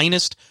the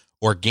finest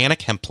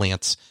organic hemp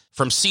plants.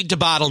 From seed to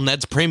bottle,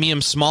 Ned's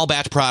premium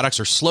small-batch products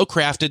are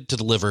slow-crafted to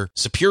deliver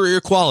superior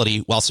quality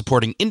while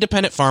supporting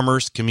independent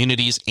farmers,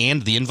 communities,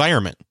 and the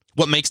environment.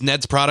 What makes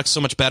Ned's products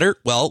so much better?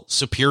 Well,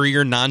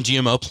 superior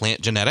non-GMO plant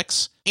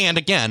genetics. And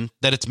again,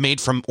 that it's made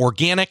from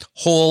organic,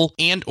 whole,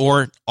 and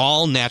or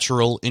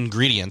all-natural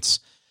ingredients.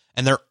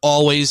 And they're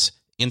always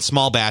in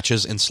small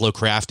batches and slow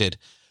crafted.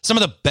 Some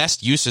of the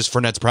best uses for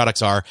Ned's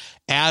products are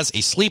as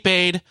a sleep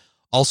aid,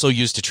 also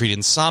used to treat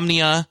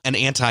insomnia, an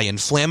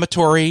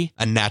anti-inflammatory,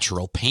 a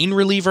natural pain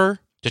reliever,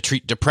 to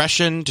treat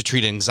depression, to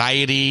treat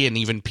anxiety, and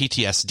even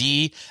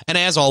PTSD, and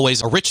as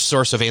always, a rich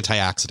source of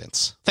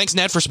antioxidants. Thanks,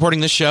 Ned, for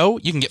supporting this show.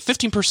 You can get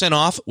 15%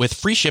 off with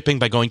free shipping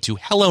by going to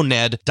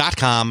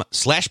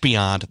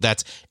helloned.com/beyond.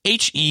 That's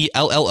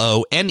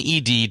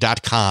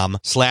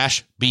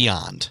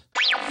HELLONED.com/beyond.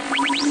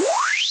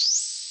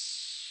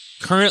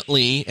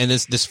 Currently, and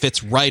this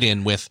fits right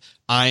in with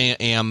I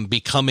am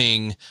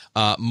becoming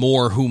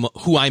more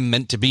who I'm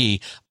meant to be.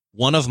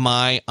 One of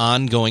my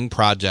ongoing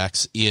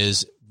projects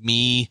is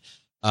me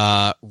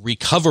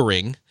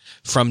recovering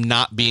from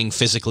not being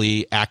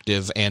physically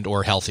active and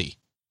or healthy.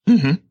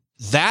 Mm-hmm.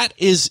 That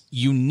is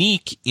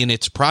unique in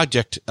its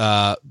project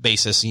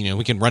basis. You know,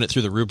 we can run it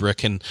through the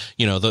rubric and,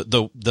 you know,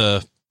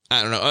 the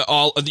I don't know,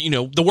 all, you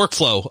know, the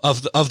workflow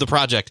of the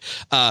project.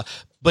 But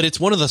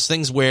it's one of those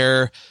things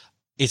where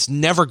it's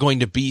never going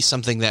to be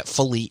something that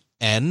fully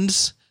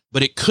ends.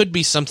 but it could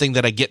be something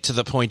that I get to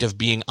the point of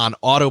being on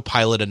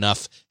autopilot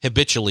enough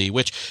habitually,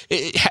 which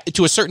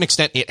to a certain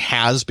extent it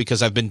has,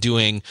 because I've been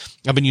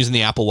using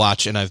the Apple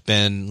Watch, and I've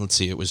been,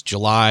 it was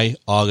July,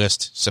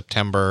 August,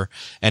 September,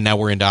 and now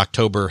we're into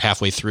October,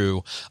 halfway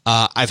through.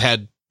 I've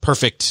had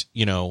perfect,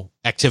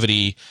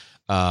 activity,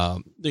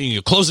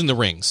 closing the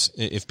rings,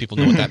 if people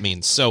know what that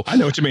means. So I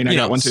know what you mean. I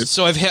got one too.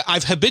 So I've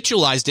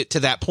habitualized it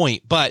to that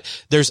point, but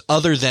there's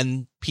other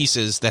than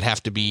pieces that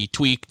have to be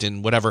tweaked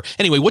and whatever.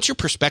 Anyway, what's your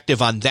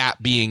perspective on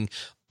that being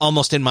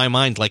almost in my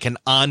mind like an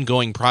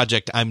ongoing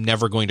project I'm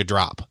never going to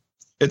drop?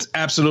 It's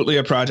absolutely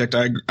a project.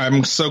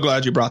 I'm so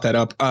glad you brought that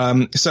up.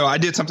 So I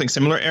did something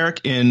similar, Eric.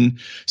 From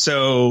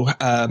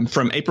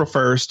April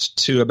 1st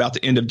to about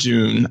the end of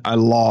June, I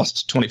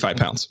lost 25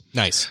 pounds.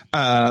 Nice.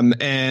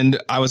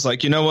 And I was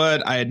like, you know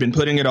what? I had been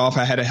putting it off.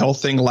 I had a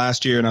health thing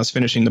last year, and I was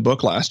finishing the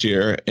book last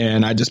year,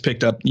 and I just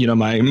picked up,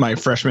 my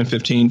freshman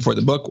 15 for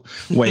the book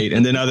weight,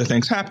 and then other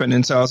things happened.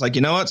 And so I was like,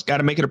 you know what? It's got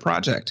to make it a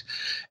project.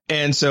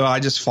 And so I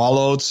just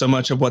followed so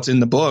much of what's in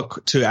the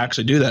book to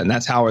actually do that. And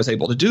that's how I was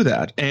able to do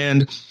that.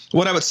 And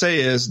what I would say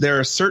is there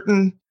are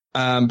certain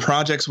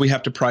projects we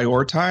have to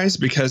prioritize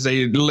because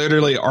they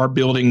literally are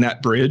building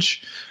that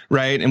bridge,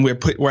 right? And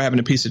we're having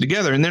to piece it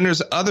together. And then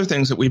there's other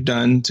things that we've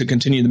done, to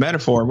continue the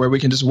metaphor, where we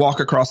can just walk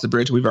across the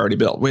bridge we've already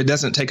built, where it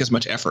doesn't take as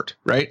much effort,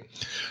 right?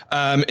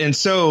 And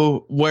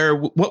so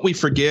what we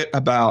forget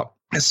about,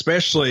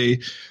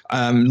 especially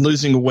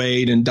losing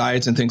weight and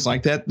diets and things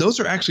like that, those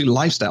are actually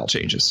lifestyle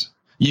changes.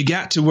 You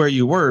got to where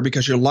you were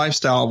because your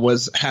lifestyle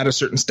had a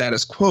certain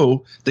status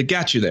quo that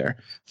got you there.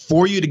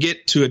 For you to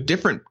get to a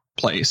different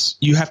place,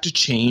 you have to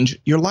change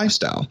your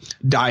lifestyle.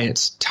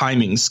 Diets,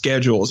 timing,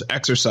 schedules,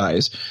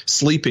 exercise,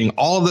 sleeping,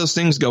 all of those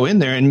things go in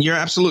there. And you're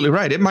absolutely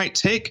right.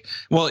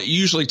 It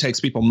usually takes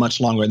people much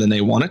longer than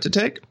they want it to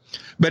take,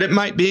 but it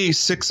might be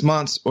 6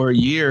 months or a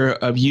year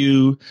of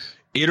you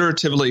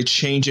iteratively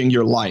changing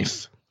your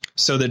life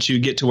so that you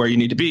get to where you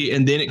need to be.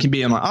 And then it can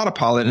be on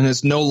autopilot, and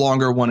it's no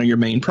longer one of your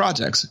main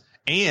projects.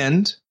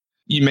 And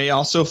you may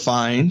also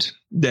find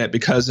that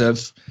because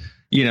of,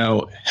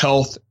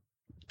 health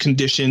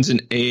conditions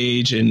and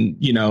age and,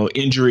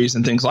 injuries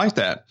and things like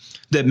that,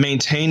 that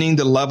maintaining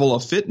the level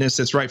of fitness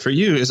that's right for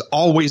you is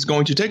always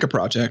going to take a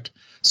project.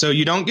 So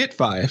you don't get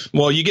 5.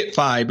 Well, you get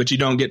 5, but you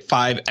don't get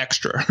 5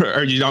 extra,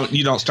 or you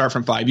don't start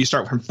from 5. You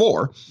start from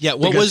 4. Yeah.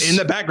 Because in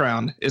the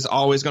background is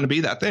always going to be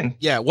that thing.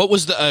 Yeah. What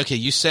was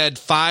you said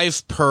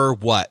 5 per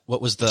what?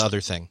 What was the other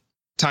thing?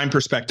 Time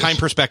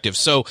perspective.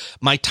 So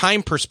my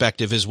time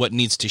perspective is what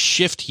needs to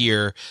shift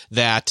here,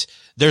 that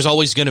there's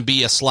always going to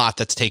be a slot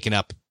that's taken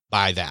up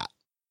by that.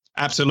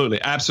 Absolutely.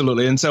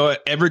 And so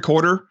every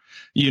quarter,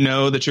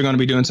 that you're going to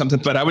be doing something.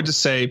 But I would just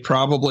say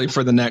probably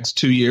for the next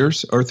 2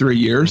 years or 3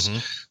 years,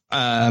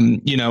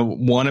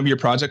 one of your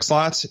project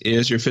slots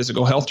is your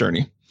physical health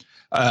journey.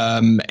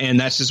 And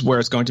that's just where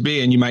it's going to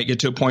be. And you might get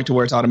to a point to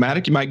where it's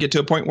automatic. You might get to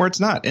a point where it's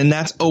not. And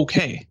that's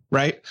okay,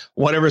 right?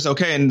 Whatever is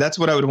okay. And that's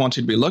what I would want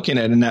you to be looking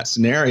at in that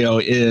scenario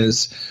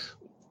is,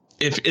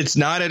 if it's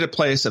not at a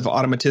place of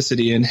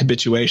automaticity and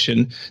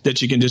habituation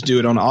that you can just do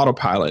it on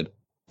autopilot,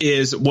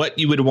 is what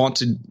you would want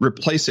to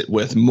replace it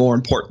with more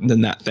important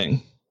than that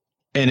thing?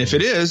 And if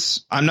it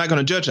is, I'm not going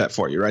to judge that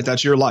for you, right?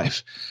 That's your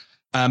life.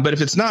 But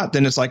if it's not,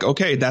 then it's like,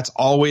 okay, that's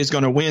always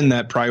going to win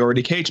that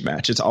priority cage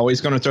match. It's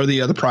always going to throw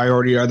the other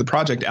priority or the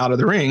project out of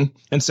the ring.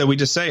 And so we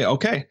just say,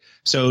 okay,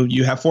 so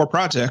you have 4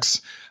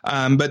 projects.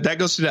 But that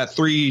goes to that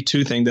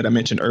 3-2 thing that I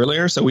mentioned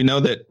earlier. So we know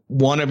that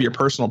one of your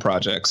personal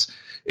projects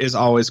is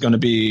always going to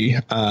be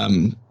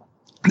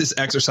this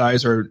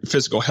exercise or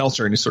physical health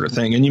or any sort of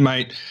thing. And you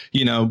might,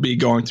 be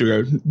going through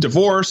a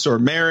divorce or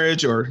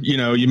marriage, or,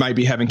 you might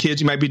be having kids.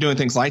 You might be doing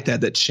things like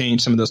that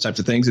change some of those types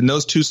of things. And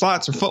those 2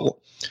 slots are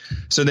full.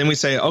 So then we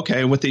say,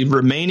 okay, with the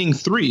remaining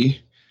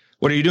 3,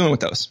 what are you doing with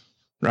those?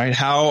 Right?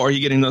 How are you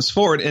getting those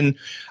forward? And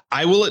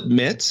I will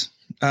admit,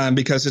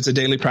 because it's a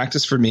daily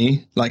practice for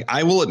me,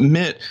 I will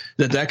admit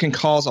that can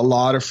cause a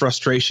lot of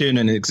frustration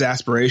and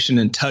exasperation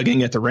and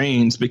tugging at the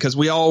reins, because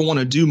we all want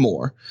to do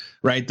more,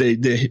 right?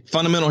 The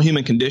fundamental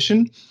human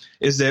condition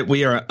is that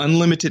we are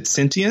unlimited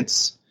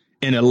sentience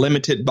in a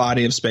limited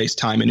body of space,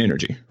 time, and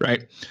energy,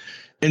 right?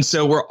 And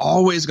so we're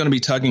always going to be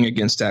tugging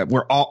against that.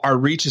 Our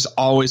reach is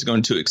always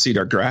going to exceed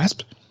our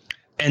grasp.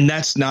 And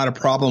that's not a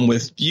problem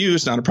with you.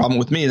 It's not a problem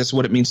with me. That's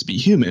what it means to be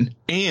human.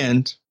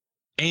 And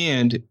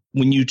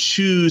when you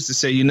choose to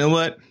say, you know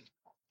what,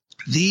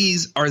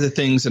 these are the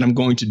things that I'm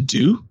going to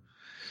do.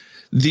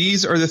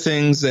 These are the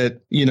things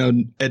that,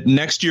 at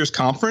next year's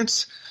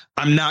conference,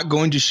 I'm not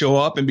going to show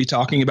up and be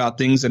talking about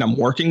things that I'm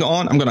working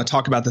on. I'm going to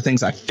talk about the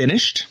things I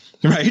finished,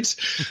 right?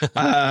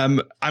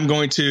 I'm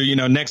going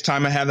to, next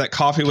time I have that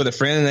coffee with a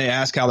friend and they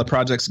ask how the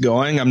project's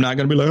going, I'm not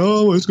going to be like,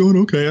 oh, it's going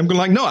okay. I'm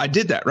going to no, I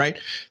did that, right?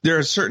 There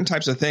are certain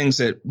types of things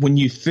that when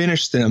you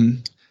finish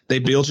them, they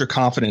build your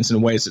confidence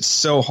in ways that's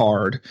so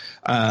hard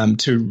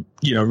to,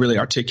 really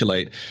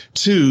articulate.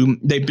 2,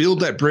 they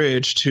build that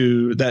bridge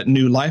to that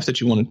new life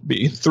that you want to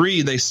be.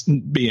 3,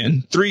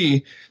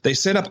 they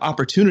set up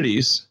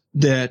opportunities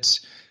that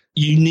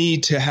you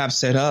need to have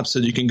set up so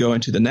you can go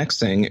into the next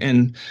thing.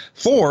 And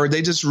 4,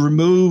 they just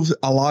remove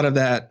a lot of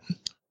that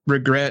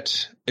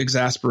regret,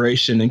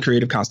 exasperation, and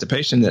creative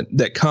constipation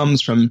that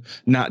comes from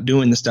not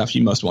doing the stuff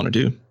you most want to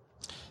do.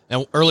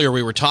 Now, earlier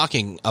we were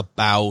talking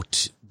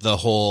about the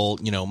whole,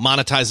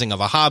 monetizing of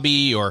a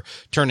hobby or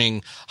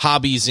turning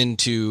hobbies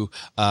into,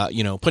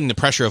 putting the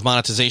pressure of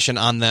monetization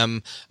on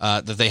them,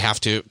 that they have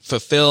to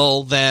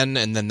fulfill then,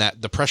 and then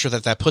that the pressure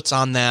that puts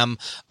on them.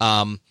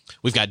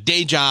 We've got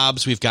day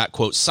jobs, we've got,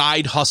 quote,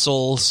 side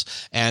hustles,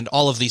 and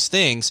all of these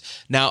things.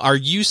 Now, are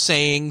you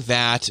saying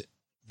that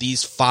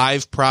these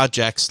 5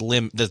 projects,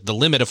 the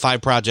limit of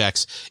 5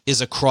 projects is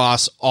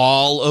across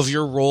all of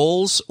your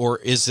roles, or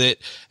is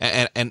it,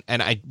 and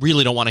I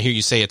really don't want to hear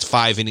you say it's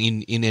 5 in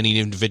any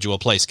individual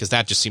place, because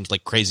that just seems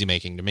like crazy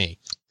making to me.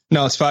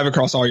 No, it's 5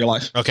 across all your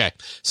life. Okay.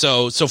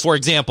 So for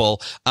example,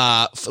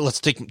 let's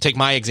take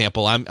my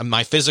example.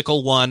 My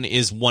physical one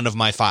is one of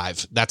my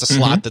 5. That's a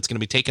slot that's going to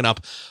be taken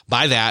up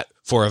by that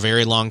for a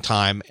very long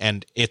time.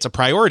 And it's a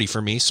priority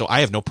for me. So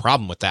I have no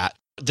problem with that.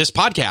 This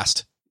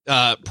podcast,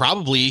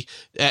 probably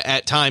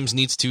at times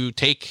needs to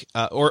take,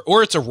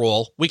 or it's a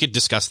role. We could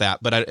discuss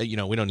that, but we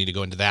don't need to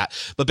go into that.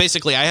 But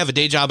basically I have a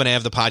day job and I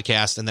have the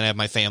podcast, and then I have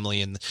my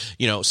family, and,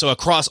 so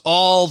across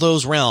all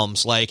those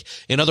realms, like,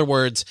 in other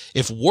words,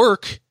 if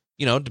work,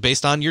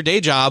 based on your day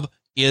job,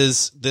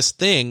 is this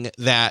thing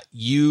that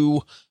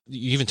you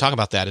even talk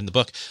about that in the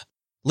book,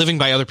 living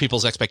by other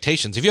people's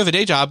expectations. If you have a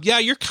day job, yeah,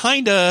 you're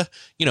kind of,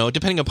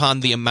 depending upon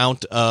the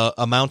amount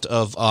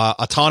of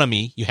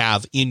autonomy you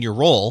have in your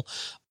role,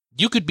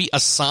 you could be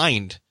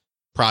assigned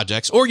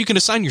projects, or you can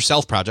assign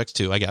yourself projects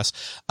too, I guess.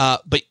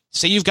 But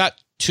say you've got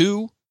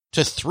 2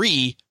 to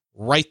 3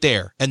 right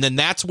there. And then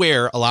that's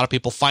where a lot of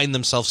people find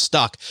themselves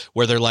stuck,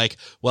 where they're like,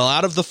 well,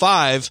 out of the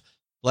 5,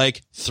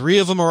 like 3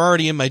 of them are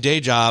already in my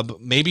day job,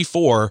 maybe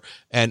 4.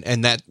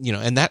 And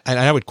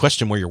I would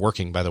question where you're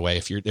working, by the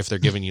way, if they're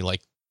giving you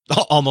like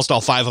almost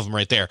all 5 of them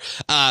right there.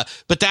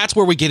 But that's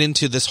where we get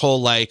into this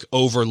whole like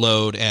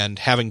overload and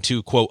having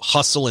to, quote,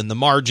 hustle in the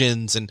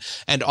margins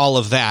and all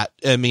of that.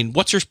 I mean,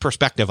 what's your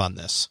perspective on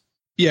this?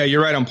 Yeah,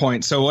 you're right on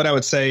point. So what I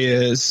would say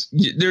is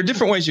there are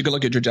different ways you can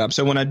look at your job.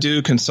 So when I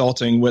do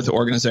consulting with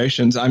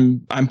organizations,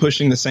 I'm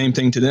pushing the same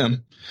thing to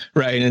them,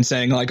 right? And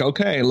saying like,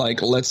 okay,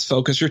 like let's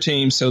focus your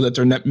team so that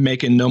they're not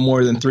making no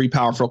more than 3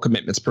 powerful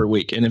commitments per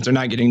week. And if they're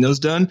not getting those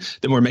done,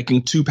 then we're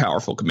making 2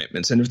 powerful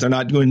commitments. And if they're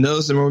not doing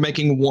those, then we're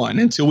making 1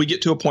 until we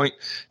get to a point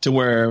to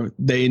where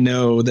they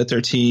know that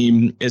their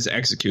team is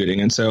executing.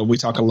 And so we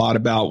talk a lot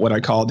about what I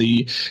call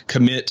the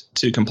commit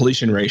to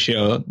completion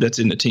ratio that's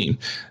in the team.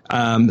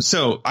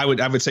 So I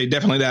would say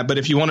definitely that. But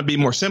if you want to be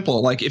more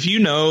simple, like if you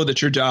know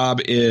that your job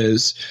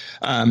is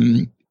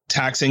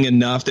taxing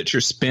enough that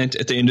you're spent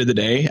at the end of the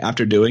day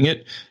after doing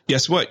it,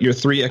 guess what? Your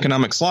 3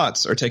 economic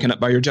slots are taken up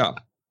by your job.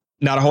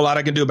 Not a whole lot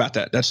I can do about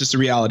that. That's just the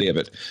reality of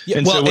it. Yeah,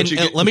 and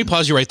let me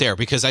pause you right there,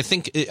 because I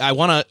think I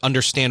want to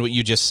understand what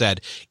you just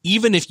said.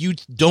 Even if you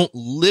don't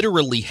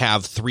literally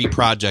have 3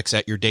 projects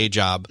at your day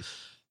job,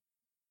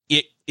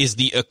 it is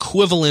the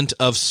equivalent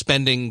of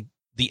spending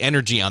the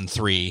energy on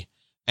 3.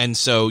 And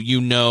so,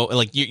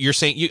 like you're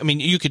saying,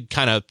 you could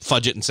kind of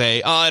fudge it and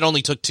say, oh, it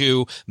only took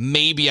 2.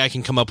 Maybe I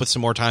can come up with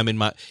some more time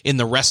in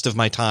the rest of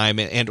my time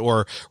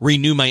or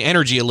renew my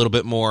energy a little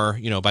bit more,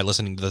 by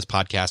listening to this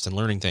podcast and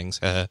learning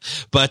things.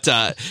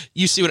 But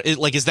you see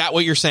is that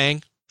what you're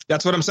saying?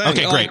 That's what I'm saying.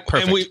 Okay, great.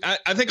 Perfect. And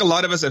I think a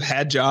lot of us have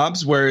had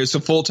jobs where it's a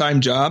full-time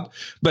job,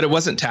 but it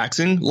wasn't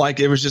taxing. Like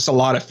it was just a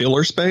lot of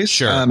filler space.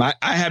 Sure.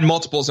 I had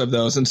multiples of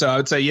those. And so I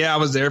would say, yeah, I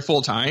was there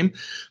full-time.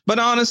 But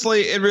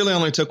honestly, it really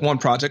only took 1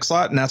 project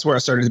slot. And that's where I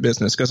started the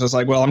business, because I was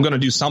like, well, I'm going to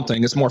do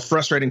something. It's more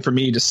frustrating for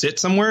me to sit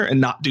somewhere and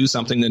not do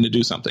something than to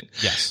do something.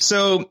 Yes.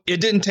 So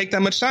it didn't take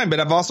that much time. But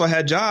I've also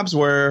had jobs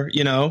where,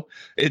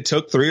 it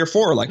took 3 or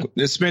 4, like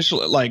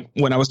especially like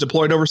when I was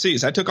deployed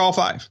overseas, I took all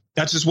 5.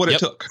 That's just what it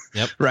took.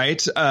 Yep.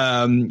 Right.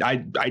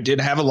 I did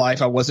have a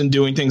life. I wasn't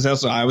doing things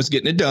else. So I was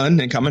getting it done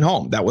and coming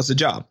home. That was the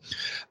job.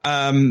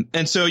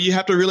 And so you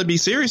have to really be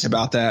serious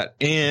about that.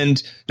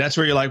 And that's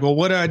where you're like, well,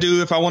 what do I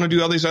do if I want to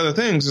do all these other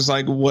things? It's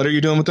like, what are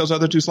you doing with those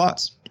other 2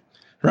 slots?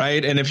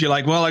 Right. And if you're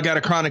like, well, I got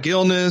a chronic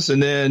illness,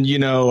 and then,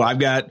 I've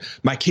got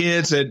my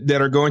kids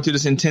that are going through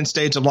this intense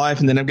stage of life,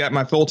 and then I've got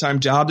my full-time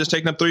job just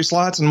taking up 3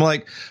 slots. And I'm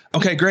like,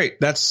 okay, great.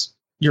 That's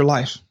your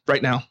life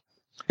right now.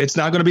 It's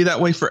not going to be that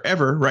way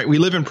forever, right? We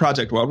live in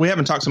project world. We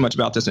haven't talked so much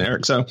about this,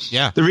 Eric. So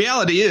yeah, the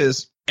reality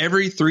is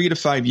every 3 to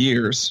 5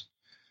 years,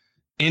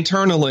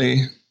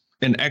 internally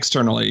and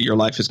externally, your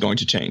life is going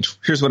to change.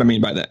 Here's what I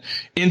mean by that.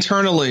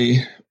 Internally,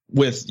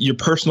 with your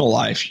personal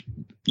life,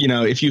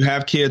 if you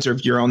have kids or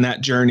if you're on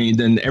that journey,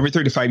 then every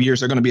 3 to 5 years,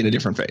 they're going to be in a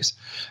different phase.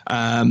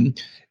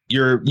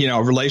 Your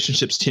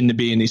relationships tend to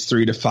be in these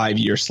 3 to 5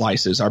 year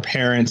slices. Our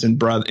parents and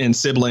brother and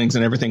siblings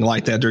and everything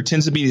like that. There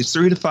tends to be these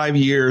 3 to 5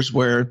 years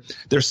where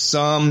there's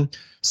some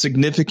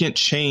significant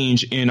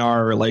change in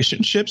our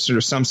relationships, or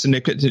some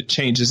significant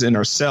changes in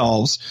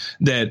ourselves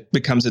that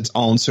becomes its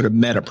own sort of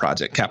meta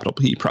project, capital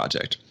P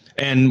project.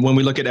 And when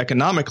we look at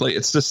economically,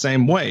 it's the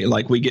same way.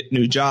 Like we get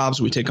new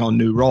jobs, we take on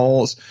new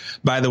roles.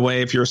 By the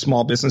way, if you're a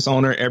small business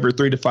owner, every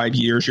 3 to 5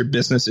 years, your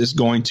business is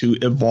going to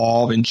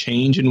evolve and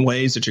change in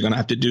ways that you're going to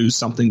have to do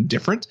something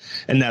different.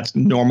 And that's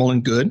normal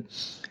and good.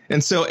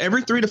 And so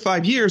every 3 to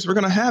 5 years, we're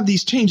going to have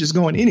these changes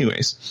going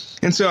anyways.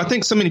 And so I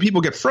think so many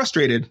people get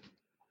frustrated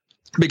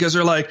because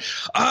they're like,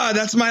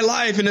 that's my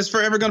life and it's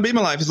forever going to be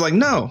my life. It's like,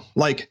 no,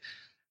 like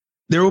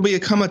there will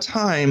come a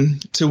time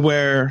to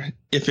where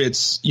if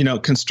it's,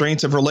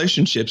 constraints of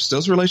relationships,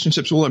 those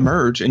relationships will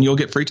emerge and you'll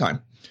get free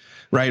time,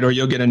 right? Or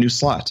you'll get a new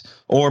slot.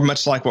 Or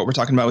much like what we're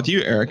talking about with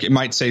you, Eric, it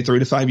might say 3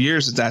 to 5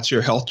 years if that's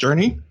your health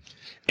journey.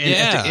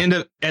 And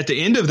at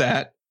the end of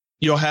that,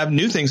 you'll have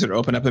new things that are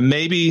open up. And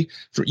maybe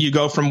you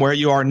go from where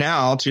you are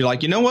now to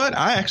like, you know what?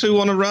 I actually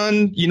want to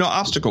run,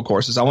 obstacle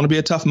courses. I want to be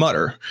a tough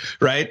mudder,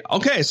 right?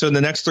 Okay. So in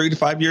the next 3 to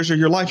 5 years of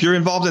your life, you're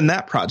involved in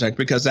that project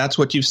because that's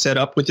what you've set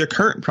up with your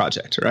current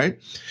project, right?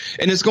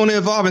 And it's going to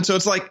evolve. And so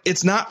it's like,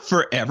 it's not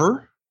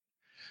forever,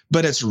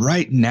 but it's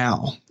right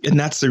now. And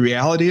that's the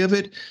reality of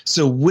it.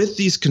 So with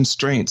these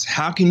constraints,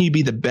 how can you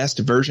be the best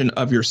version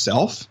of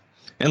yourself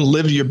and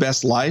live your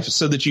best life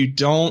so that you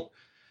don't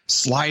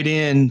slide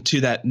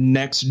into that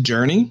next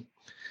journey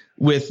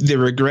with the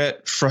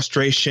regret,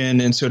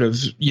 frustration, and sort of,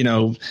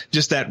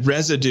 just that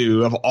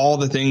residue of all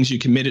the things you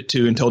committed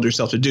to and told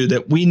yourself to do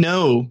that we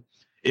know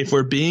if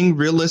we're being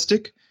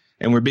realistic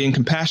and we're being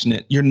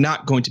compassionate, you're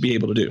not going to be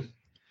able to do.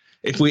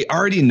 If we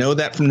already know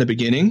that from the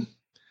beginning,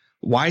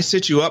 why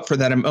set you up for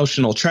that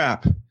emotional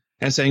trap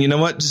and saying, you know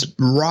what, just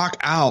rock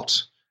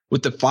out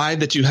with the 5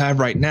 that you have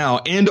right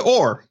now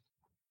or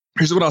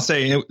here's what I'll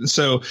say.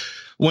 So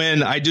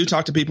when I do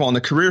talk to people on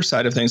the career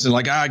side of things and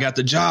like, I got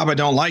the job, I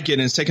don't like it,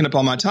 and it's taking up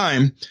all my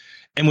time.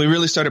 And we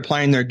really start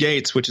applying their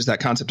gates, which is that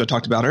concept I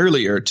talked about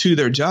earlier, to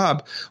their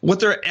job. What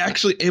they're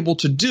actually able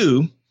to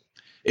do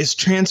is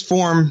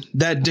transform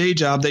that day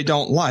job they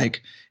don't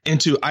like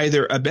into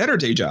either a better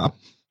day job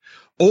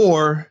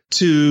or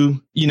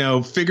to,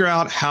 figure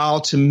out how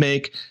to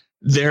make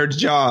their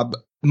job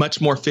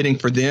much more fitting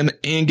for them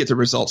and get the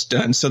results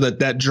done so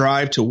that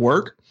drive to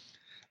work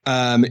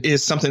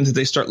is something that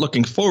they start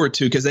looking forward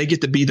to because they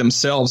get to be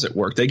themselves at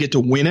work. They get to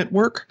win at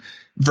work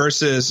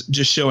versus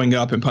just showing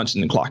up and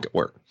punching the clock at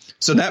work.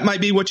 So that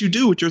might be what you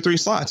do with your 3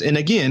 slots. And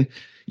again,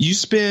 you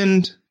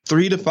spend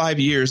 3 to 5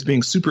 years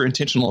being super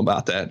intentional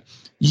about that.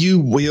 You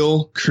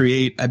will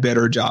create a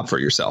better job for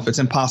yourself. It's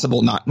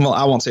impossible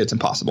I won't say it's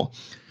impossible.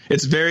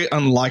 It's very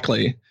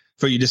unlikely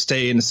for you to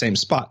stay in the same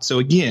spot. So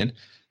again,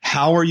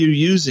 how are you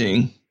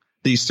using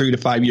these 3 to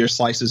 5 year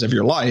slices of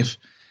your life?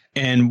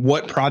 And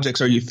what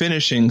projects are you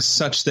finishing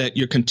such that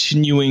you're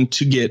continuing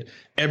to get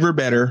ever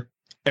better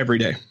every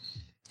day?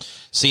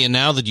 See, and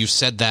now that you've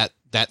said that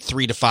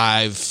 3 to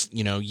 5,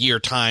 year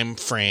time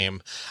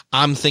frame,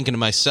 I'm thinking to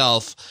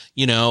myself,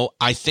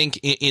 I think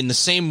in the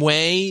same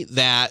way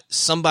that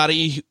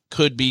somebody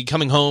could be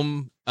coming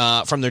home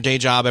from their day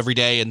job every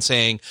day and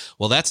saying,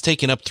 well, that's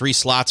taking up 3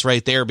 slots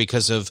right there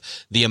because of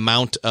the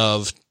amount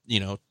of,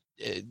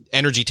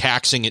 energy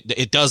taxing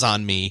it does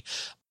on me.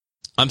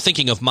 I'm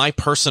thinking of my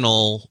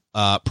personal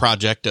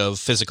project of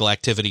physical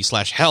activity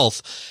 /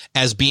 health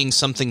as being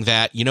something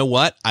that,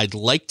 I'd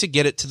like to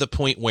get it to the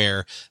point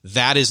where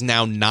that is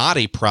now not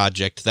a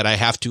project that I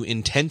have to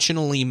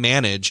intentionally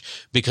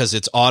manage because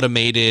it's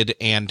automated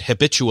and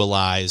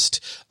habitualized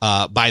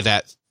by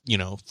that,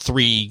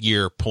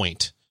 3-year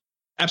point.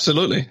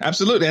 Absolutely.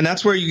 Absolutely. And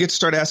that's where you get to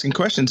start asking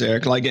questions,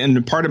 Eric. Like,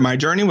 and part of my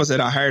journey was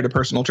that I hired a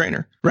personal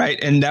trainer, right?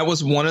 And that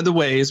was one of the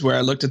ways where I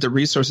looked at the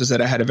resources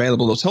that I had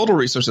available, the total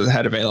resources I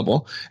had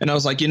available. And I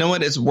was like, you know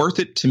what? It's worth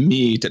it to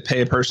me to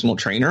pay a personal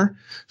trainer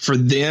for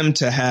them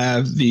to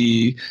have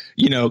the,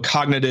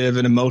 cognitive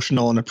and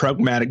emotional and a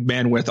pragmatic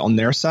bandwidth on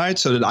their side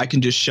so that I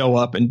can just show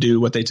up and do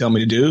what they tell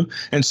me to do.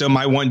 And so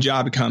my one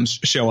job becomes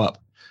show up.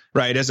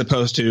 Right. As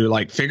opposed to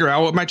like figure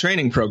out what my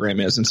training program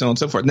is and so on and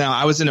so forth. Now,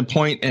 I was in a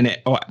point and,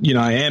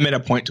 I am at a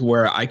point to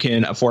where I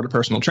can afford a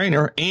personal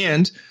trainer.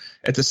 And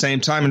at the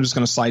same time, I'm just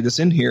going to slide this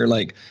in here.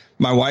 Like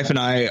my wife and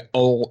I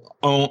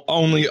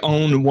only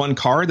own one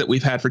car that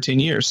we've had for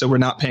 10 years. So we're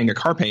not paying a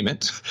car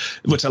payment,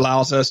 which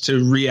allows us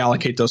to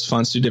reallocate those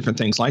funds to different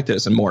things like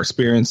this and more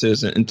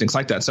experiences and things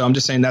like that. So I'm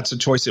just saying that's a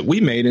choice that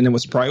we made and it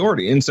was a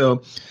priority. And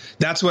so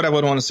that's what I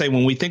would want to say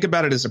when we think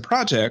about it as a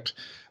project.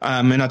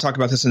 And I talk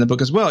about this in the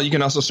book as well. You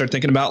can also start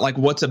thinking about like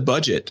what's a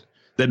budget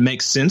that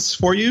makes sense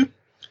for you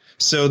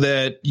so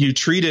that you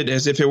treat it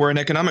as if it were an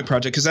economic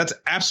project, because that's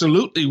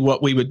absolutely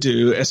what we would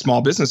do as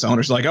small business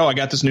owners. Like, oh, I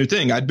got this new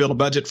thing. I'd build a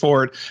budget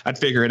for it. I'd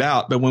figure it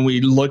out. But when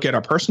we look at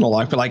our personal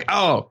life, we're like,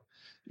 oh,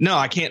 no,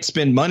 I can't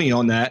spend money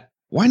on that.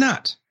 Why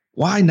not?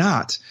 Why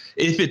not?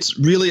 If it's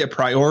really a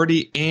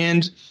priority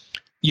and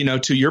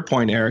to your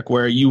point, Eric,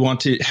 where you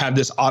want to have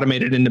this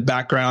automated in the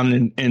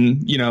background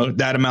and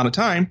that amount of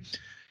time,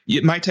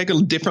 it might take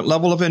a different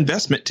level of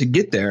investment to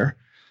get there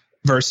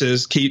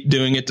versus keep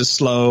doing it the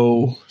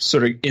slow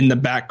sort of in the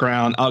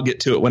background. I'll get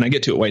to it when I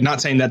get to it way. Not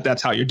saying that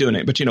that's how you're doing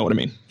it, but you know what I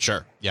mean?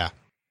 Sure. Yeah.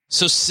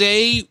 So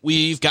say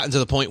we've gotten to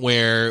the point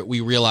where we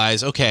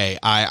realize, okay,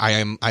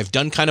 I've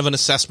done kind of an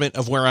assessment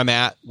of where I'm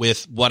at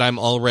with what I'm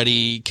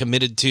already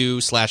committed to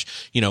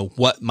 /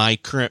 what my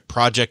current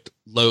project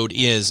load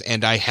is.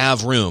 And I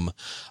have room,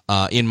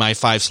 in my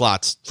 5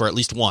 slots for at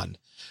least one.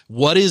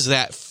 What is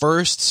that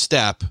first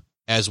step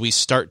as we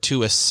start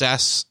to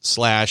assess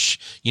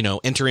 /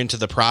 enter into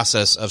the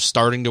process of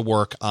starting to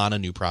work on a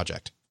new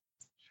project?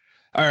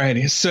 All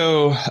righty.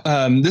 So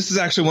this is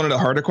actually one of the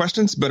harder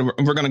questions, but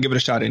we're going to give it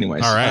a shot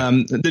anyways. All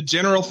right. The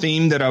general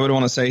theme that I would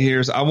want to say here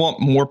is I want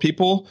more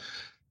people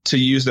to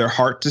use their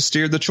heart to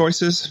steer the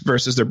choices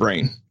versus their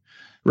brain,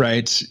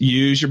 right?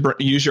 Use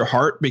your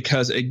heart,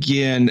 because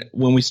again,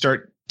 when we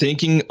start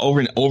thinking over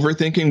and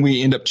overthinking,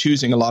 we end up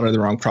choosing a lot of the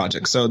wrong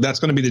projects. So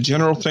that's going to be the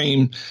general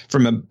theme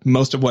from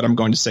most of what I'm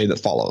going to say that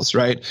follows,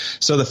 right?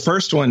 So the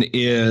first one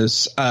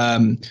is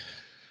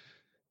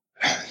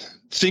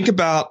think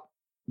about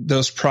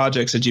those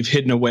projects that you've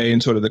hidden away in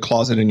sort of the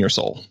closet in your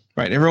soul,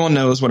 right? Everyone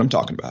knows what I'm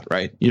talking about,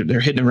 right? They're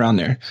hidden around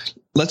there.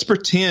 Let's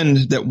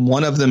pretend that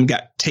one of them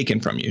got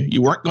taken from you.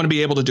 You weren't going to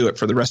be able to do it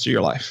for the rest of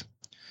your life.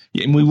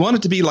 And we want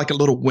it to be like a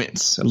little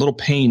wince, a little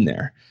pain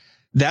there.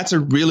 That's a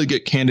really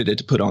good candidate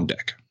to put on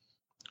deck,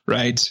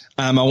 right?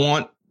 I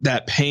want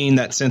that pain,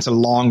 that sense of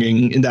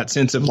longing, and that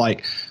sense of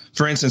like,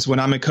 for instance,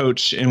 when I'm a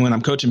coach and when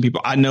I'm coaching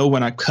people, I know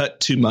when I cut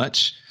too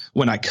much,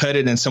 when I cut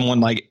it and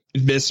someone like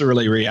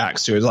viscerally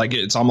reacts to it, like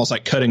it's almost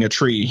like cutting a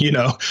tree,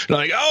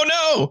 like, oh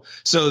no.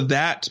 So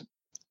that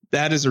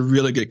is a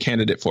really good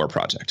candidate for a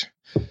project.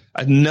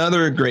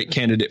 Another great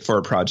candidate for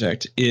a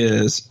project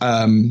is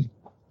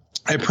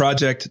a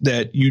project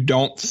that you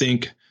don't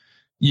think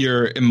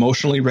you're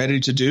emotionally ready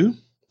to do,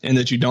 and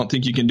that you don't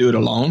think you can do it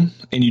alone,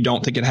 and you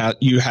don't think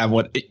you have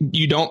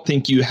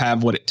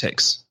what it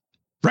takes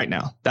right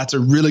now. That's a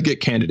really good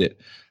candidate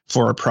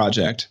for a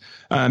project.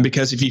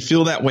 Because if you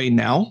feel that way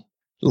now,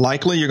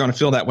 likely you're going to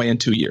feel that way in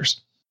 2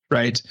 years,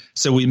 right?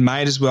 So we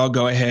might as well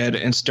go ahead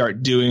and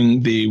start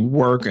doing the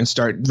work and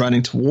start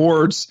running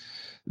towards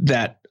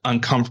that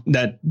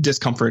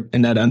discomfort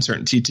and that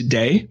uncertainty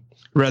today,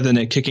 rather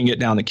than kicking it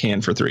down the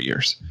can for 3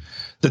 years.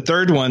 The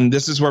third one,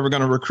 this is where we're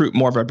going to recruit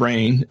more of our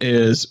brain,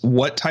 is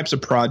what types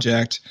of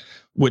project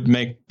would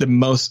make the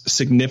most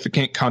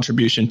significant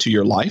contribution to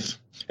your life.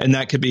 And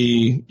that could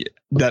be,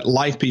 that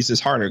life piece is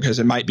harder because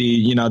it might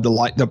be,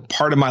 the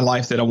part of my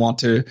life that I want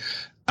to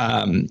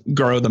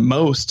grow the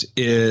most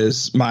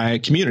is my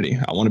community.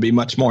 I want to be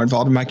much more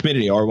involved in my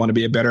community, or I want to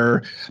be a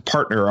better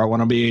partner, or I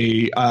want to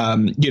be,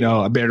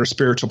 a better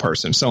spiritual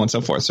person, so on and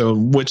so forth. So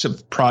which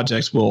of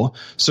projects will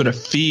sort of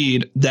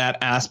feed that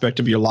aspect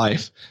of your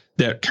life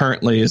that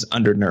currently is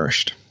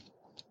undernourished?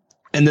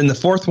 And then the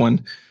fourth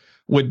one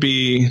would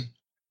be,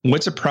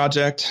 what's a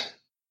project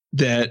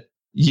that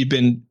you've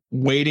been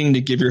waiting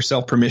to give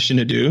yourself permission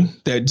to do,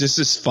 that just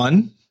is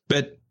fun,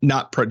 but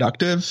not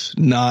productive,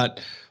 not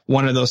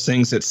one of those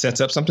things that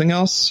sets up something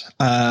else,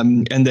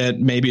 and that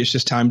maybe it's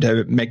just time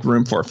to make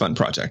room for a fun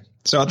project.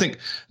 So I think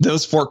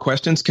those 4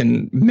 questions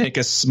can make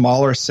a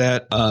smaller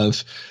set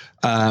of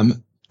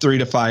 3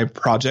 to 5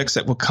 projects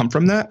that will come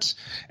from that.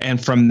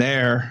 And from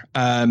there,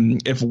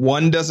 if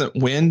one doesn't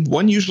win,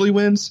 one usually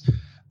wins.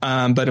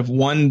 But if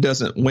one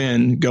doesn't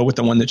win, go with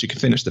the one that you can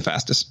finish the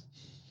fastest.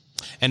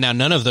 And now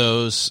none of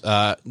those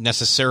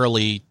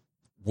necessarily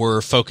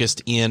were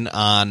focused in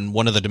on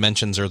one of the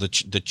dimensions or the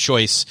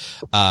choice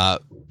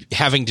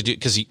having to do,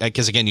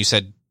 because again, you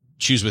said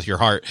choose with your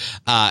heart,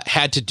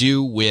 had to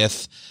do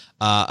with,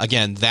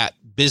 again, that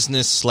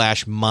business /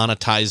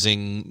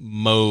 monetizing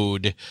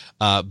mode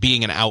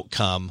being an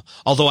outcome.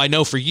 Although I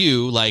know for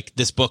you, like,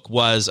 this book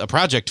was a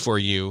project for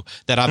you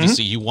that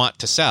obviously you want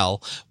to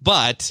sell,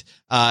 but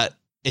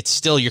it's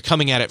still, you're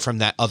coming at it from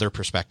that other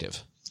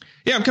perspective.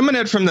 Yeah, I'm coming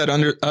at it from that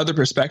other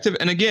perspective.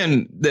 And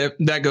again,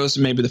 that goes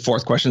to maybe the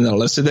 4th question that I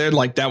listed there.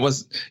 Like, that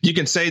was, you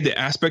can say the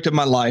aspect of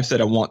my life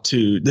that I want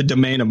to, the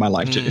domain of my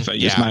life, if I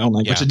use my own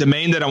language, the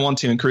domain that I want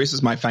to increase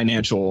is my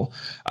financial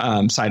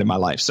side of my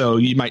life. So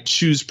you might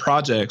choose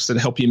projects that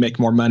help you make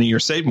more money or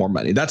save more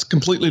money. That's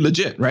completely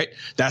legit, right?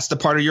 That's the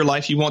part of your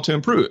life you want to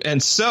improve.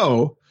 And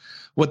so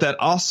what that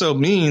also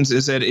means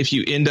is that if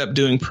you end up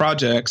doing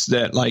projects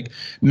that, like,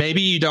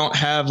 maybe you don't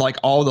have like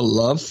all the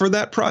love for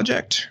that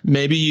project,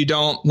 maybe you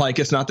don't like,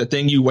 it's not the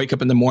thing you wake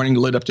up in the morning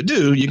lit up to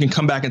do, you can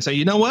come back and say,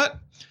 you know what?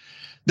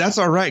 That's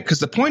all right. Because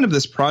the point of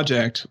this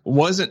project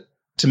wasn't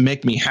to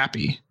make me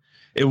happy.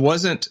 It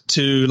wasn't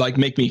to like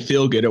make me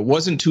feel good. It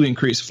wasn't to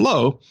increase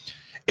flow.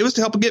 It was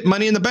to help get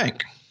money in the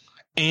bank.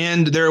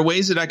 And there are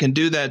ways that I can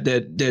do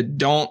that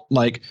don't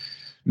like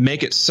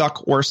make it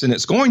suck worse than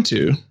it's going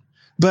to.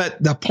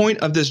 But the point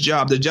of this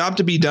job, the job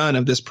to be done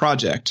of this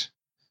project,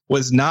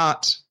 was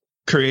not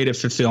creative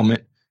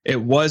fulfillment.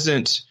 It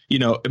wasn't,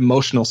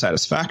 emotional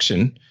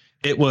satisfaction.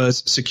 It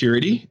was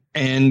security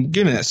and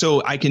giving that.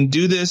 So I can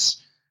do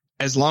this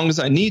as long as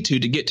I need to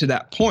get to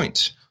that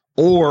point.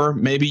 Or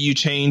maybe you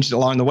changed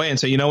along the way and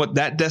say, you know what,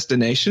 that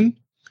destination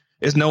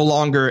is no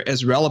longer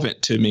as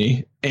relevant to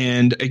me.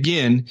 And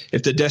again,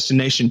 if the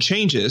destination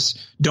changes,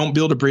 don't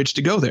build a bridge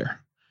to go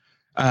there.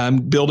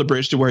 build a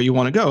bridge to where you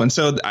want to go. And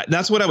so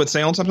that's what I would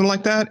say on something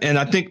like that. And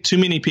I think too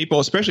many people,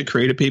 especially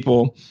creative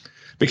people,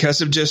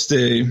 because of just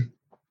the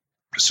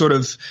sort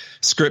of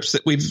scripts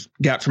that we've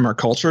got from our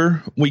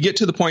culture, we get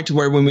to the point to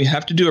where when we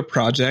have to do a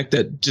project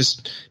that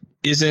just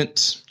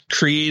isn't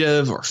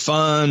creative or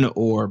fun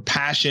or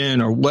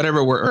passion or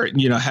whatever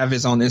have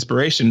his own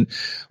inspiration,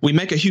 we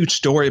make a huge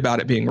story about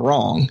it being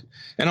wrong.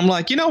 And I'm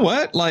like, you know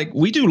what? Like,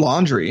 we do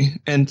laundry,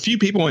 and few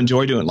people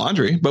enjoy doing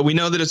laundry, but we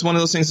know that it's one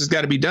of those things that's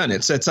got to be done.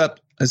 It sets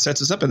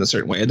us up in a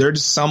certain way. There are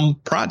just some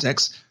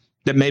projects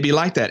that may be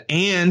like that.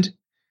 And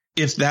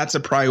if that's a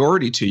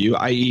priority to you,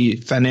 i.e.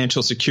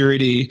 financial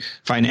security,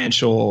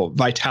 financial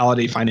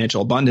vitality,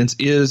 financial abundance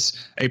is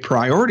a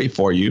priority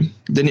for you,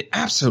 then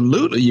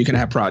absolutely you can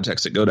have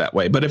projects that go that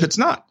way. But if it's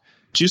not,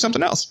 choose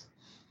something else.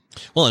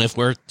 Well, and if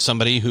we're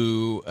somebody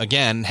who,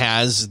 again,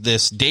 has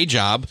this day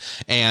job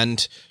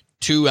and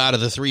 2 out of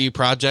the 3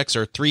 projects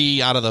or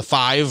 3 out of the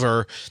 5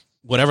 or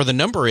whatever the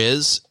number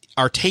is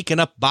are taken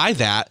up by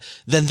that,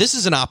 then this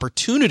is an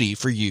opportunity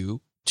for you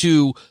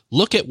to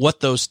look at what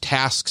those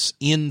tasks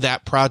in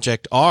that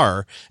project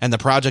are and the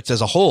project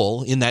as a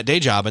whole in that day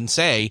job and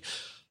say,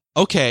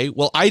 okay,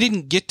 well, I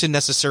didn't get to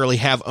necessarily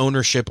have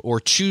ownership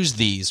or choose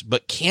these,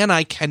 but can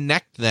I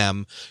connect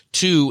them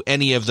to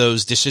any of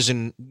those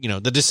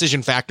the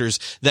decision factors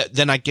that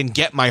then I can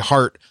get my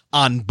heart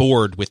on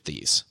board with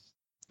these?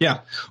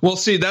 Yeah. Well,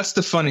 see, that's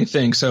the funny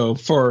thing. So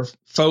for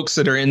folks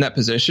that are in that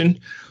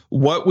position,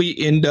 what we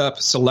end up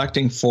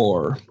selecting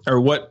for, or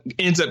what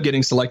ends up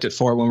getting selected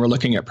for when we're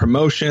looking at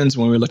promotions,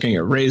 when we're looking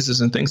at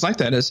raises and things like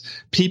that, is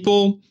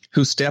people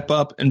who step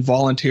up and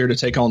volunteer to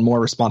take on more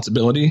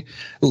responsibility,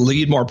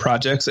 lead more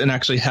projects, and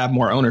actually have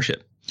more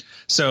ownership.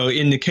 So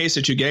in the case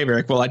that you gave,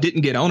 Eric, well, I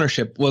didn't get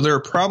ownership. Well, there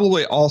are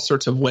probably all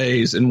sorts of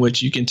ways in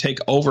which you can take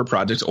over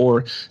projects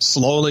or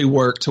slowly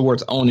work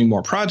towards owning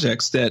more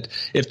projects, that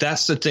if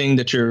that's the thing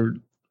that you're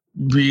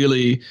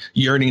really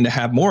yearning to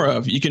have more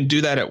of, you can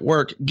do that at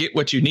work, get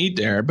what you need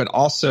there, but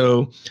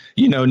also,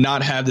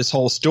 not have this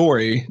whole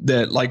story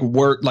that like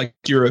work, like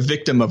you're a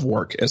victim of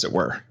work, as it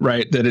were,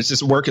 right? That it's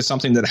just work is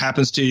something that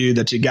happens to you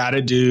that you got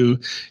to do.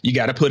 You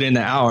got to put in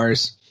the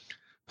hours.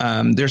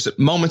 There's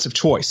moments of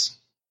choice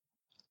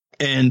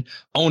and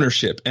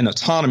ownership and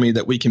autonomy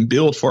that we can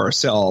build for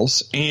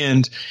ourselves.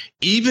 And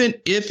even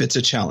if it's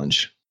a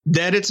challenge,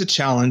 that it's a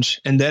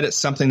challenge and that it's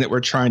something that we're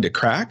trying to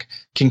crack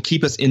can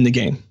keep us in the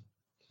game.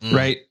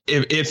 Right.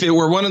 If it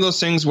were one of those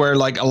things where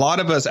like a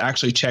lot of us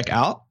actually check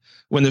out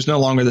when there's no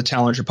longer the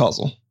challenge or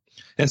puzzle.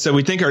 And so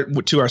we think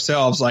to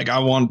ourselves, like, I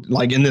want,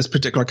 like in this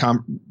particular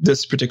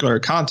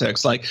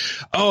context, like,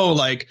 oh,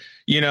 like,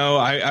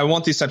 I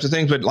want these types of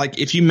things. But like,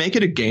 if you make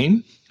it a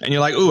game and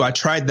you're like, oh, I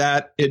tried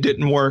that, it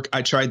didn't work.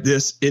 I tried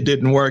this, it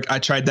didn't work. I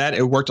tried that,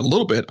 it worked a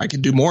little bit. I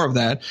could do more of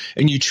that.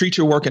 And you treat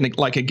your work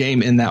like a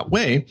game in that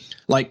way.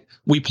 Like,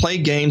 we play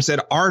games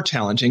that are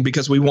challenging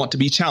because we want to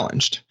be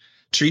challenged.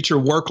 Treat your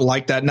work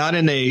like that, not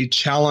in a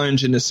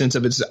challenge in the sense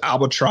of it's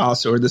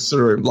albatross or this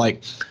sort of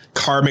like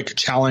karmic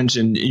challenge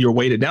and you're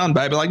weighted down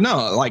by it. But like,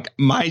 no, like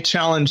my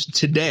challenge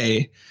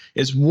today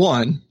is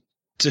 1,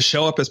 to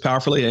show up as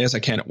powerfully as I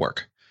can at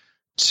work.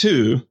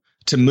 2,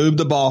 to move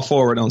the ball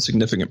forward on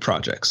significant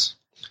projects.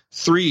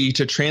 3,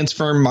 to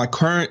transform my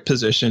current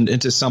position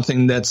into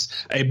something that's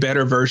a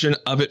better version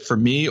of it for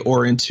me,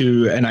 or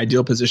into an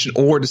ideal position,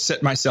 or to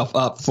set myself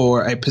up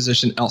for a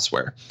position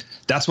elsewhere.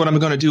 That's what I'm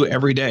going to do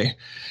every day.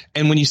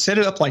 And when you set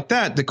it up like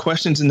that, the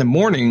questions in the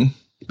morning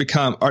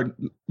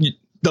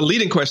the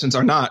leading questions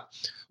are not,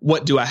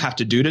 what do I have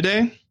to do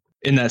today,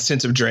 in that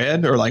sense of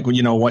dread or like,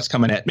 what's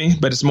coming at me?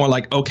 But it's more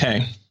like,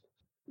 okay,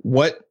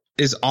 what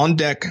is on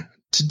deck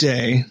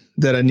today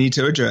that I need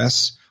to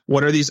address?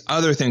 What are these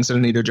other things that I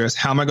need to address?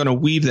 How am I going to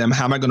weave them?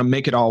 How am I going to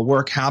make it all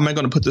work? How am I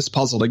going to put this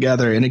puzzle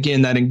together? And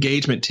again, that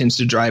engagement tends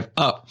to drive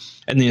up,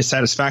 and the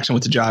satisfaction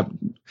with the job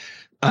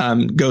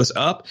goes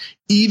up,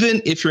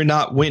 even if you're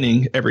not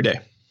winning every day.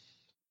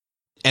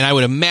 And I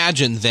would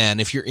imagine then,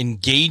 if you're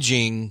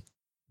engaging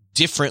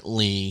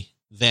differently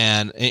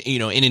than,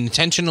 in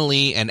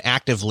intentionally and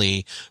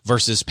actively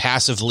versus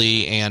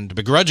passively and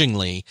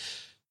begrudgingly,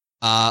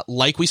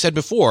 like we said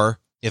before,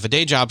 if a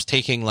day job's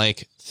taking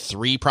like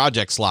 3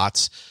 project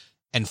slots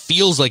and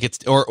feels like it's,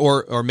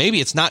 or maybe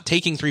it's not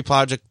taking 3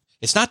 project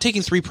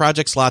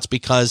slots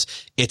because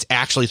it's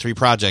actually 3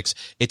 projects.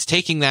 It's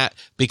taking that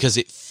because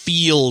it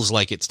feels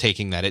like it's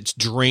taking that. It's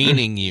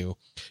draining you.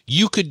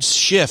 You could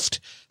shift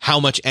how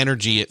much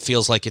energy it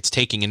feels like it's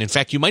taking. And in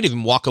fact, you might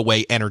even walk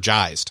away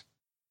energized.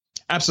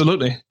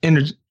 Absolutely.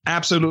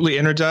 Absolutely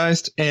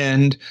energized.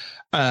 And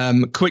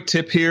quick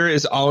tip here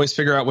is always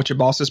figure out what your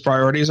boss's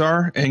priorities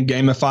are and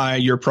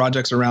gamify your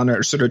projects around it,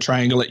 or sort of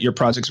triangulate your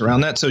projects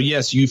around that. So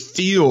yes, you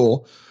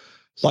feel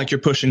like you're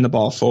pushing the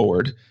ball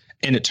forward.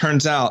 And it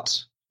turns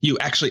out you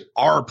actually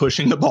are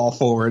pushing the ball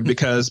forward,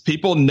 because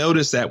people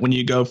notice that when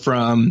you go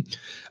from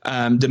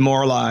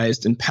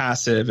demoralized and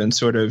passive and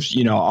sort of,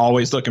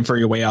 always looking for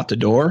your way out the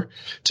door,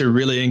 to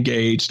really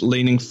engaged,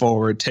 leaning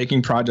forward,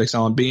 taking projects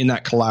on, being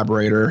that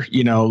collaborator,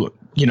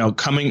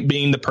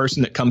 being the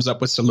person that comes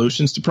up with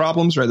solutions to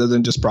problems rather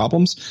than just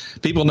problems,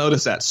 people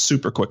notice that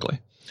super quickly.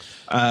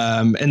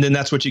 And then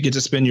that's what you get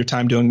to spend your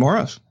time doing more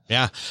of.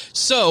 Yeah.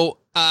 So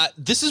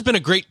this has been a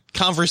great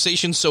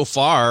conversation so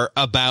far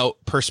about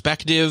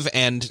perspective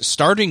and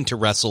starting to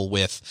wrestle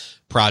with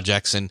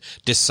projects and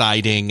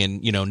deciding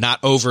and, not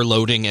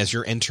overloading as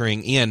you're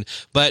entering in.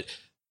 But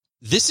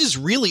this is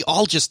really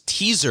all just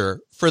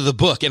teaser for the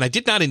book. And I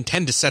did not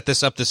intend to set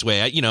this up this way.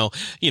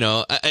 There's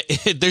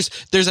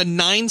a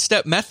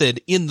 9-step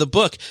method in the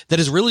book that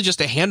is really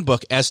just a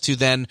handbook as to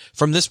then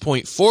from this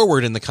point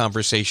forward in the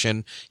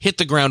conversation, hit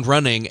the ground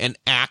running and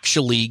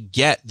actually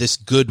get this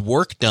good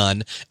work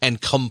done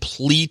and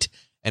complete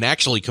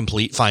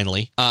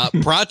finally,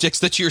 projects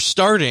that you're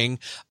starting.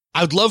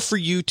 I would love for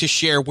you to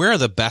share where are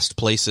the best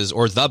places,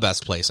 or the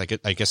best place, I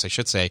guess I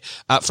should say,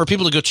 for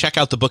people to go check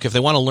out the book if they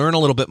want to learn a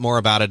little bit more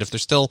about it, if they're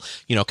still,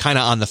 kind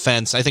of on the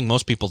fence. I think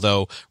most people,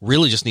 though,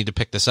 really just need to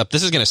pick this up.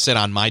 This is going to sit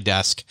on my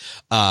desk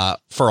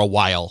for a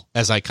while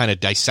as I kind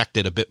of dissect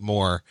it a bit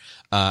more,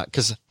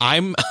 because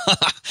I've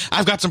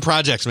got some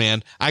projects,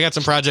 man. I got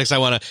some projects I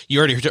want to,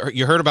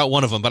 you heard about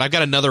one of them, but I've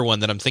got another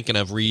one that I'm thinking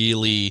of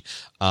really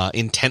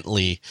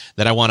intently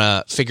that I want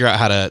to figure out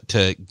how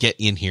to get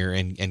in here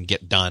and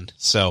get done.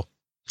 So.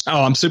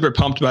 Oh, I'm super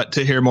pumped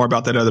to hear more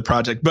about that other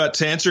project. But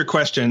to answer your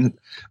question,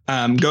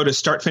 go to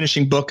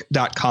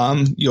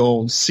startfinishingbook.com.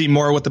 You'll see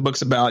more of what the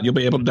book's about. You'll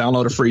be able to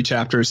download a free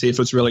chapter, see if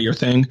it's really your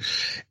thing.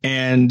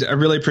 And I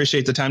really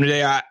appreciate the time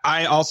today.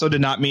 I also did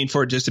not mean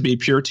for it just to be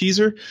pure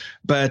teaser,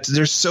 but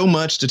there's so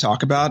much to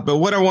talk about. But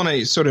what I want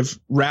to sort of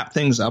wrap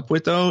things up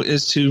with, though,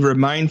 is to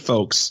remind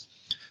folks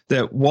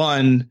that,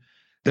 one,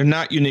 they're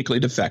not uniquely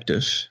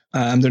defective.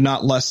 They're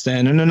not less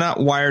than, and they're not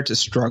wired to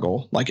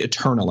struggle like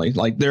eternally.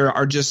 Like there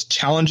are just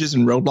challenges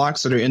and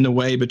roadblocks that are in the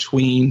way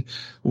between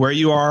where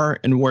you are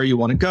and where you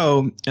want to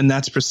go. And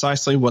that's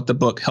precisely what the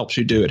book helps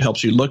you do. It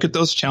helps you look at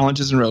those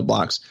challenges and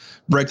roadblocks,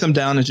 break them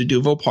down into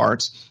doable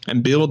parts,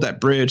 and build that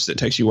bridge that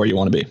takes you where you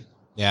want to be.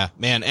 Yeah,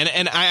 man.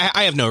 And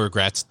I have no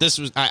regrets.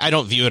 I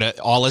don't view it at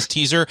all as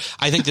teaser.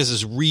 I think this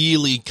is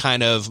really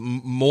kind of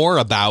more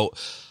about,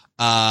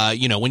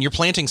 when you're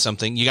planting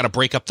something, you got to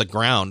break up the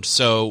ground.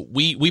 So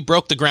we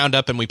broke the ground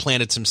up and we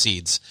planted some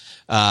seeds.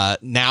 Now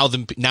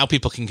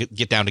people can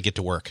get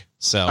to work.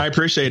 So I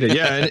appreciate it.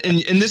 Yeah.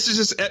 and this is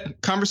just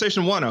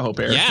conversation one, I hope,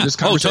 Eric. Yeah.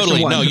 Oh,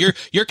 totally. One. No,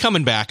 you're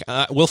coming back.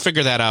 We'll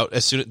figure that out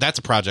as soon. That's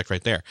a project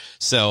right there.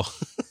 So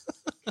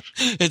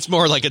it's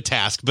more like a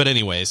task, but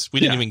anyways, we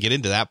didn't even get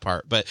into that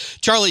part, but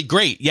Charlie,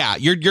 great. Yeah.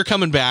 You're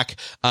coming back,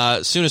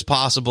 as soon as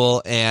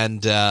possible.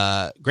 And,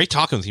 great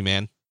talking with you,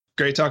 man.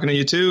 Great talking to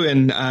you too,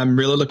 and I'm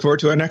really looking forward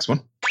to our next one.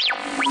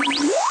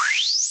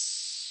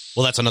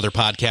 Well, that's another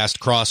podcast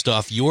crossed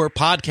off your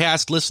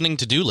podcast listening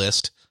to-do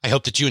list. I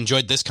hope that you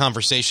enjoyed this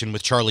conversation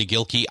with Charlie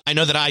Gilkey. I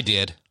know that I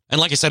did. And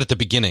like I said at the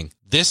beginning,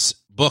 this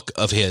book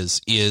of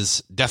his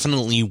is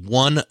definitely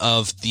one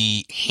of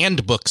the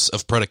handbooks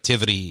of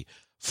productivity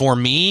for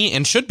me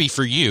and should be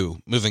for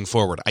you moving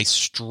forward. I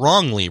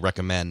strongly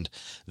recommend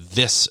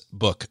this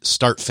book,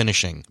 Start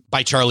Finishing,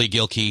 by Charlie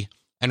Gilkey.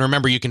 And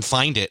remember, you can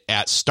find it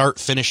at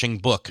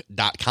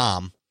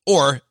startfinishingbook.com.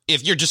 Or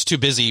if you're just too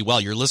busy while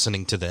you're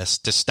listening to this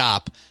to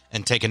stop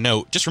and take a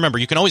note, just remember,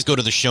 you can always go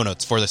to the show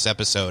notes for this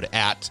episode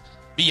at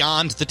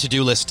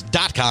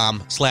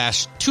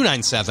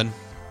beyondthetodolist.com/297.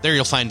 There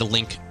you'll find a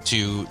link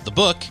to the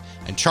book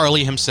and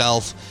Charlie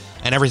himself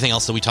and everything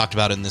else that we talked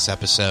about in this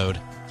episode.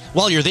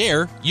 While you're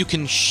there, you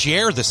can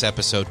share this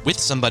episode with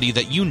somebody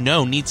that you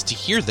know needs to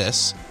hear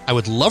this. I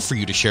would love for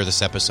you to share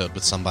this episode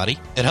with somebody.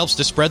 It helps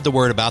to spread the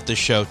word about this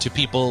show to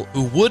people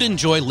who would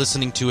enjoy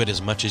listening to it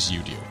as much as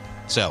you do.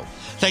 So,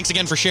 thanks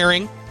again for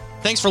sharing.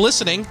 Thanks for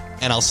listening,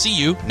 and I'll see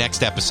you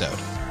next episode.